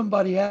here's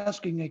somebody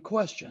asking a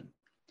question.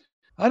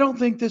 I don't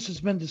think this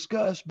has been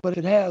discussed, but if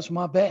it has,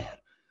 my bad.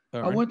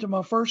 I went to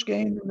my first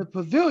game in the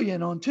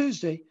pavilion on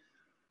Tuesday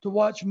to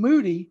watch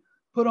Moody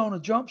put on a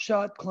jump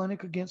shot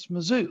clinic against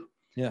Mizzou.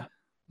 Yeah.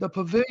 The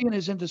pavilion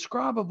is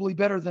indescribably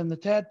better than the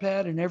Tad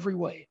Pad in every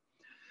way.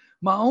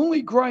 My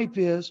only gripe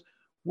is,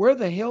 where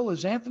the hell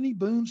is Anthony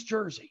Boone's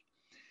jersey?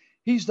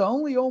 He's the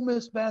only Ole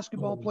Miss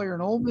basketball player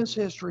in Ole Miss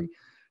history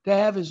to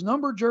have his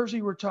number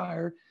jersey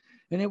retired,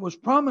 and it was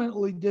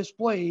prominently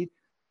displayed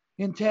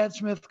in Tad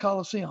Smith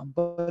Coliseum,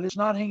 but it's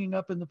not hanging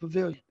up in the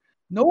pavilion.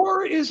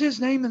 Nor is his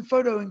name and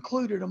photo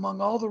included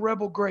among all the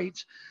Rebel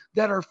greats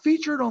that are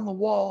featured on the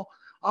wall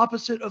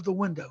opposite of the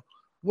window.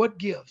 What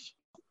gives?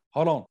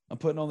 Hold on. I'm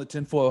putting on the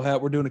tinfoil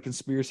hat. We're doing a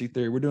conspiracy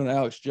theory. We're doing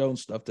Alex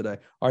Jones stuff today.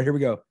 All right, here we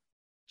go.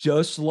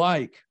 Just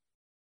like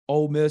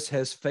Ole Miss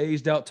has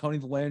phased out Tony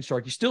the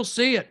Landshark, you still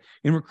see it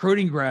in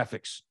recruiting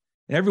graphics.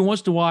 And every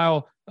once in a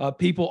while,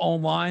 people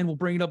online will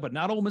bring it up, but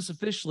not Ole Miss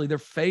officially. They're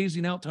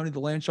phasing out Tony the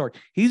Landshark.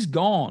 He's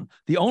gone.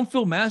 The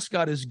on-field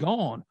mascot is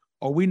gone.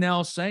 Are we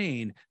now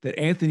saying that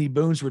Anthony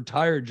Boone's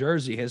retired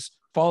jersey has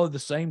followed the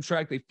same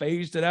track? They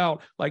phased it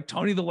out like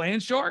Tony the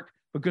Landshark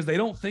because they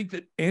don't think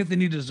that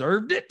Anthony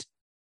deserved it?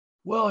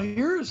 Well,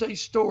 here's a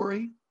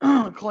story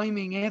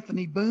claiming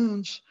Anthony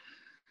Boone's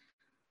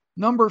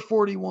number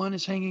 41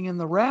 is hanging in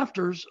the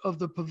rafters of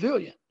the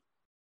pavilion.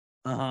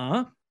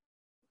 Uh-huh.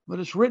 But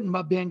it's written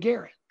by Ben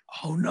Garrett.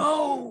 Oh,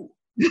 no.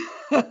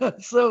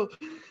 So,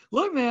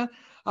 look, man,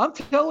 I'm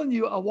telling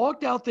you, I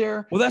walked out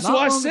there. Well, that's what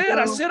I said.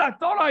 I said I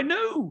thought I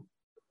knew.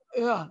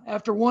 Yeah,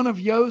 after one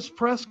of Yo's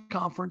press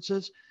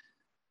conferences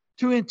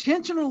to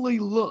intentionally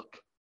look,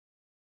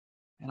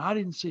 and I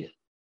didn't see it.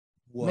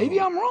 Whoa. Maybe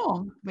I'm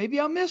wrong.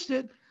 Maybe I missed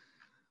it.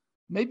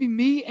 Maybe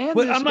me and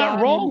but I'm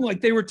not wrong.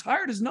 Like, they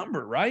retired his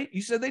number, right?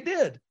 You said they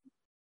did.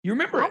 You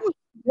remember I was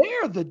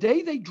there the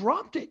day they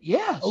dropped it.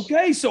 Yes.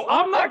 Okay, so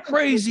I'm not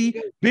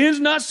crazy. Ben's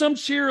not some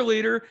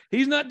cheerleader.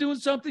 He's not doing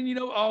something,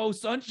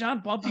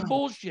 sunshine pumpy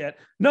bullshit.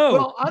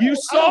 No, you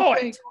saw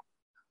it.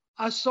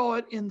 I saw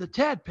it in the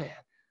Tad Pad,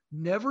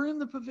 never in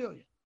the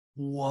pavilion.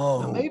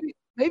 Whoa. Now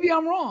maybe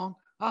I'm wrong.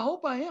 I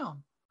hope I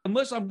am.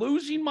 Unless I'm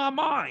losing my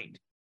mind.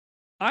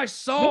 I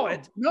saw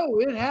it. No,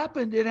 it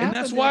happened. It happened.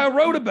 And that's why I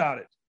wrote about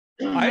it.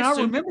 I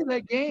remember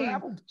that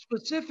game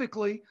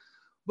specifically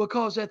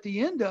because at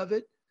the end of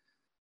it,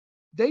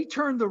 they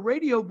turned the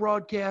radio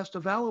broadcast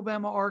of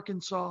Alabama,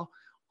 Arkansas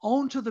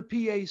onto the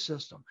PA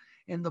system.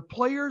 And the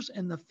players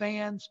and the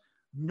fans,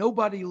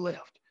 nobody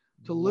left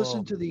to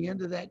listen to the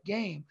end of that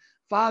game.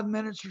 5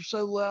 minutes or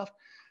so left,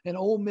 and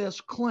Ole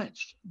Miss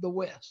clinched the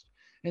West.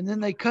 And then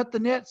they cut the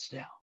nets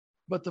down.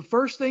 But the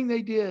first thing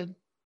they did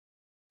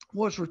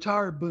was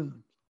retire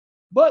Boone.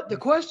 But the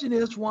question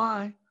is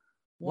why?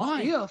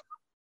 Why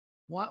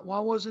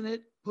wasn't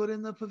it put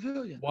in the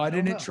pavilion? Why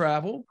didn't it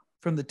travel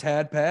from the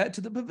Tad Pad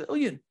to the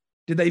pavilion?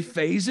 Did they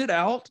phase it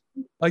out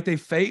like they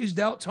phased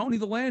out Tony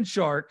the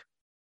Landshark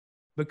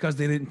because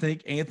they didn't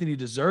think Anthony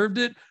deserved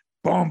it?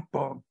 Bum,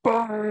 bum,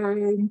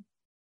 bum.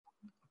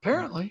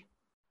 Apparently.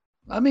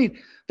 I mean,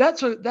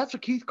 that's a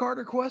Keith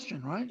Carter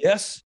question, right?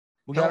 Yes.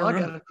 I got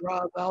to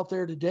drive out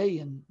there today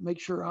and make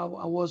sure I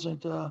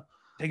wasn't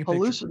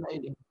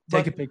hallucinating.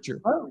 Take a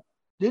picture. No,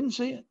 didn't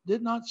see it.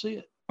 Did not see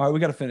it. All right, we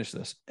got to finish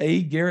this.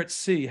 A. Garrett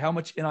C. How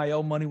much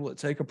NIL money will it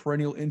take a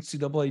perennial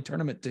NCAA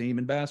tournament team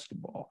in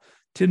basketball?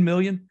 $10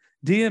 million.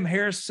 DM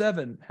Harris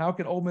 7. How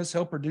can Ole Miss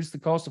help reduce the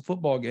cost of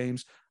football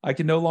games? I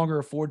can no longer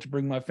afford to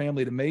bring my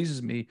family. It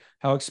amazes me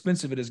how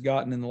expensive it has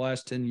gotten in the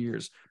last 10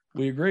 years.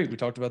 We agree. We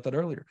talked about that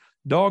earlier.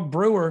 Dog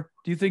Brewer,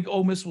 do you think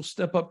Ole Miss will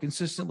step up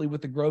consistently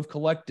with the Grove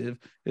Collective?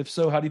 If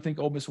so, how do you think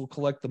Ole Miss will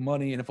collect the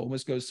money? And if Ole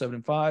Miss goes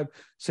 7-5,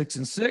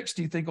 6-6,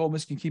 do you think Ole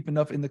Miss can keep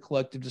enough in the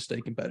collective to stay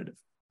competitive?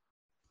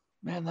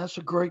 Man, that's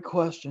a great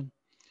question.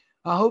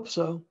 I hope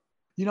so.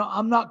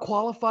 I'm not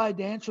qualified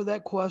to answer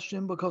that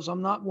question because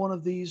I'm not one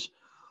of these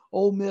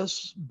Ole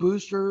Miss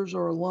boosters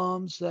or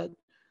alums that,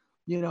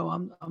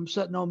 I'm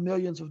sitting on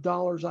millions of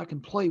dollars I can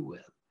play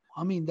with.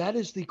 I mean, that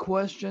is the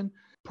question.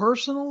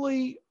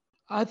 Personally,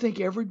 I think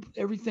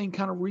everything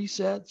kind of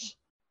resets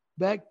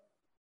back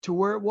to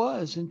where it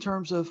was in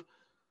terms of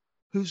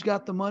who's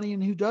got the money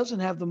and who doesn't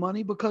have the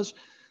money, because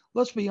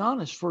let's be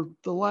honest, for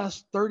the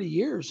last 30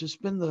 years, it's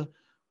been the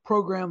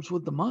programs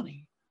with the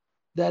money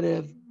that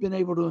have been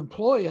able to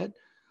employ it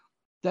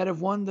that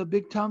have won the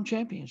big time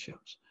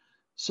championships.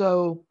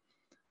 So,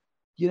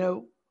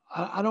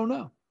 I don't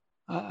know.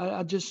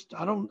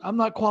 I'm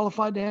not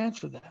qualified to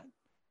answer that.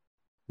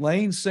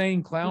 Lane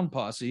saying Clown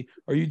Posse,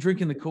 are you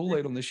drinking the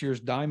Kool-Aid on this year's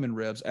Diamond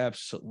Revs?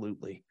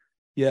 Absolutely.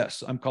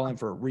 Yes, I'm calling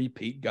for a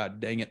repeat. God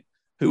dang it.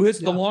 Who hits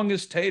the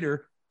longest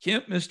tater?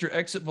 Kemp, Mr.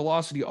 Exit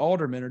Velocity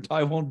Alderman, or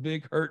Tywone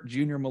Big Hurt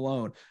Junior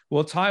Malone?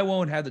 Well,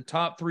 Tywone had the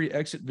top 3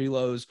 exit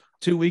velos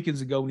 2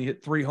 weekends ago when he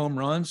hit 3 home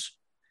runs,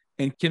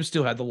 and Kemp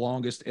still had the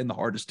longest and the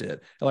hardest hit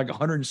at like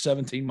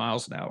 117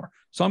 miles an hour.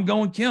 So I'm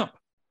going Kemp.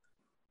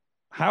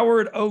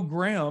 Howard O.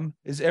 Graham,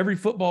 is every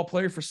football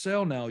player for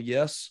sale now?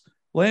 Yes.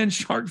 Land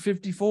Shark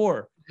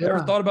 54. Ever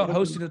thought about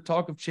hosting a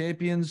Talk of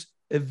Champions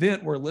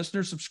event where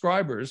listener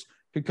subscribers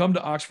could come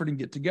to Oxford and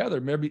get together?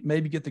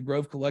 Maybe get the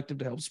Grove Collective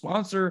to help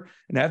sponsor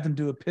and have them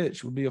do a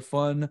pitch. Would be a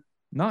fun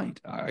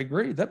night. I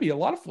agree. That'd be a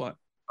lot of fun.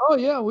 Oh,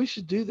 yeah, we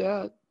should do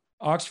that.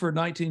 Oxford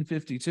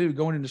 1952,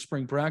 going into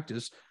spring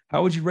practice.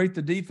 How would you rate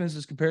the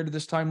defenses compared to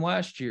this time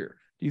last year?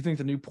 Do you think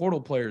the new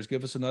portal players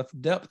give us enough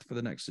depth for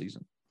the next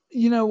season?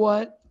 You know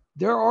what?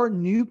 There are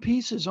new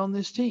pieces on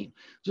this team,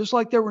 just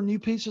like there were new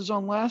pieces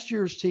on last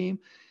year's team.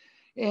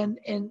 And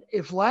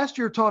if last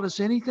year taught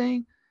us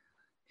anything,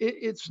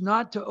 it's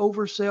not to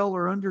oversell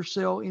or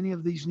undersell any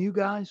of these new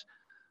guys,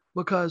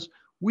 because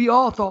we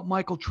all thought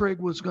Michael Trigg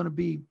was going to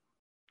be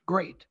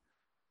great.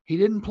 He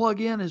didn't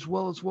plug in as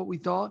well as what we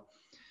thought.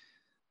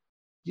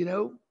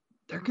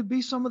 There could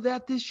be some of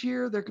that this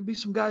year. There could be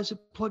some guys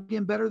that plug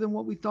in better than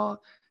what we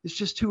thought. It's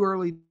just too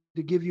early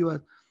to give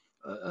you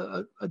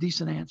a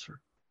decent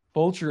answer.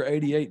 Vulture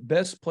 88,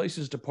 best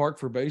places to park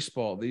for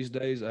baseball these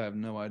days? I have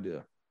no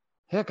idea.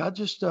 Heck, I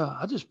just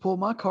pulled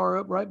my car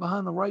up right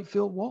behind the right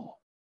field wall.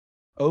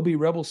 OB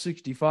Rebel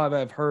 65,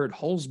 I've heard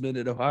Holzman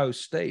at Ohio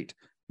State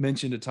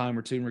mentioned a time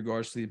or two in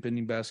regards to the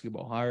impending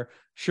basketball hire.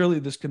 Surely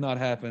this could not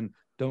happen.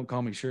 Don't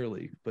call me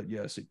Shirley, but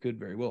yes, it could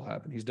very well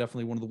happen. He's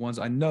definitely one of the ones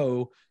I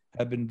know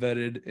have been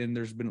vetted, and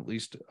there's been at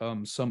least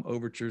some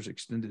overtures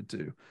extended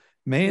to.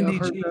 Mandy G,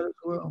 that as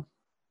well.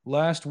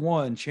 Last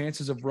one,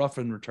 chances of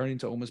Ruffin returning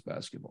to Ole Miss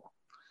basketball.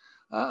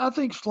 I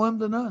think slim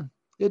to none.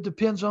 It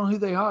depends on who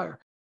they hire.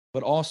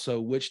 But also,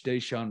 which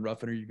Deshaun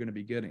Ruffin are you going to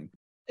be getting?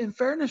 In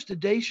fairness to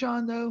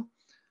Deshaun, though,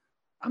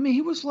 I mean,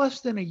 he was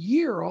less than a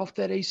year off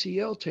that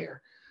ACL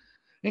tear.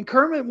 And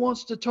Kermit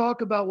wants to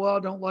talk about, well, I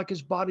don't like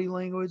his body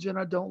language and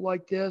I don't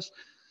like this.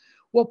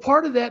 Well,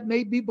 part of that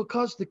may be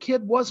because the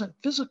kid wasn't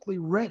physically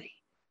ready.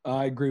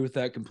 I agree with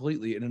that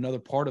completely. And another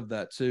part of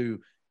that, too,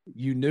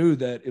 you knew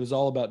that it was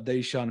all about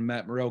Deshaun and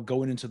Matt Morrell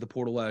going into the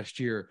portal last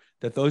year,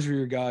 that those are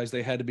your guys.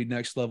 They had to be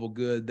next level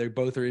good. They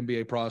both are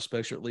NBA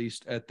prospects, or at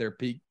least at their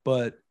peak,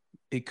 but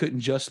it couldn't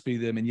just be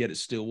them, and yet it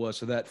still was.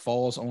 So that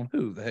falls on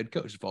who? The head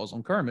coach. It falls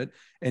on Kermit,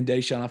 and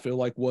Deshaun, I feel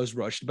like, was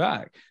rushed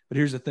back. But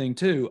here's the thing,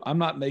 too. I'm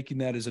not making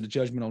that as a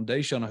judgment on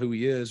Deshaun, on who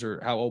he is or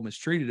how Ole Miss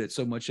treated it,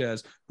 so much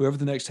as whoever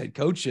the next head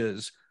coach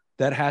is,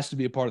 that has to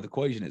be a part of the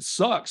equation. It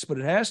sucks, but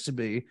it has to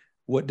be.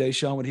 What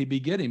Deshaun would he be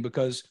getting?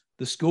 Because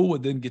the school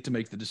would then get to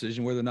make the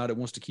decision whether or not it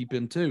wants to keep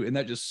him too. And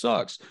that just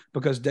sucks,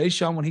 because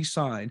Deshaun, when he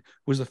signed,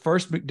 was the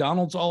first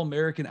McDonald's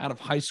All-American out of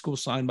high school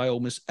signed by Ole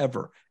Miss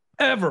ever.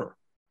 And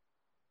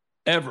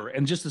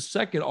just the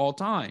second all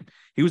time.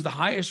 He was the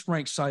highest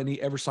ranked signee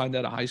ever signed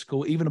out of high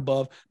school, even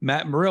above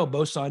Matt Morrell,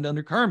 both signed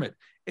under Kermit.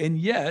 And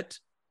yet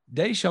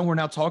Deshaun, we're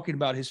now talking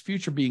about his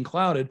future being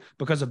clouded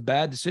because of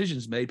bad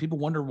decisions made. People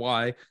wonder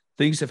why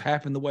things have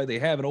happened the way they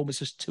have. And Ole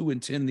Miss is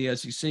 2-10 in the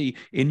SEC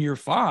in year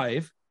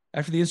 5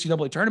 after the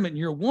NCAA tournament in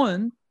year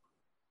 1.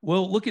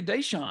 Well, look at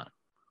Deshaun.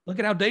 Look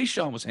at how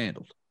Deshaun was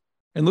handled.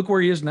 And look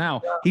where he is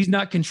now. Yeah. He's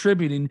not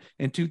contributing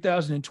in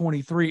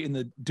 2023 in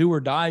the do or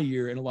die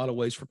year in a lot of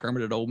ways for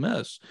Kermit at Ole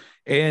Miss.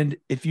 And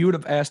if you would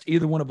have asked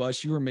either one of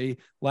us, you or me,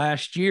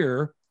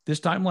 this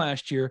time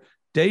last year,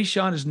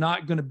 Deshaun is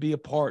not going to be a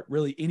part,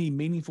 really any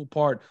meaningful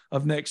part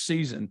of next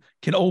season.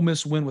 Can Ole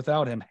Miss win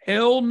without him?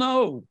 Hell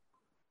no.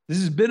 This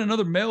has been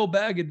another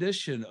mailbag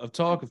edition of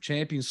Talk of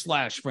Champions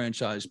 /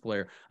 franchise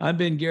player. I'm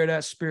Ben Garrett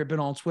at Spirit Ben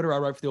on Twitter. I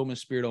write for the Ole Miss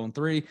Spirit on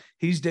 3.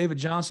 He's David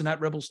Johnson at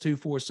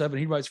Rebels247.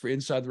 He writes for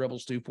Inside the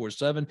Rebels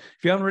 247.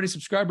 If you haven't already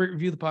subscribed, rate,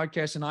 review the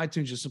podcast in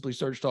iTunes, just simply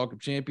search Talk of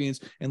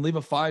Champions and leave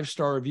a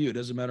 5-star review. It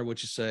doesn't matter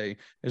what you say,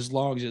 as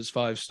long as it's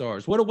 5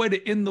 stars. What a way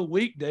to end the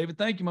week, David.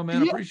 Thank you, my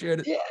man. I appreciate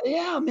it.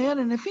 Yeah, man.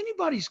 And if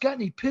anybody's got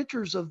any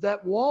pictures of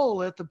that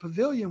wall at the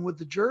pavilion with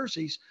the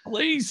jerseys,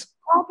 please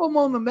pop them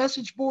on the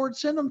message board.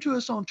 Send them to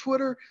us on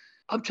Twitter.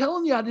 I'm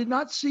telling you, I did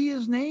not see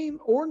his name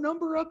or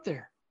number up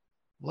there.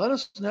 Let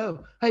us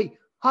know. Hey,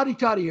 hotty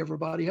toddy,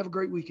 everybody. Have a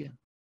great weekend.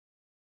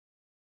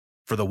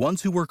 For the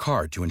ones who work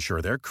hard to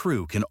ensure their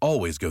crew can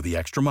always go the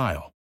extra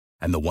mile,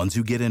 and the ones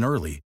who get in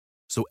early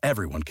so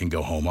everyone can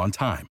go home on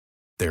time,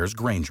 there's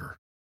Grainger,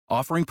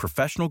 offering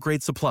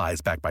professional-grade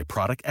supplies backed by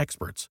product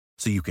experts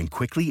so you can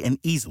quickly and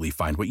easily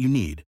find what you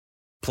need.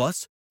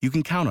 Plus, you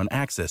can count on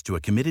access to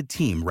a committed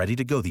team ready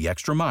to go the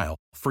extra mile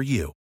for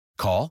you.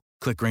 Call,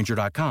 click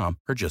Grainger.com,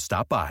 or just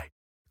stop by.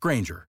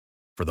 Grainger,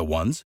 for the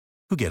ones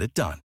who get it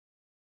done.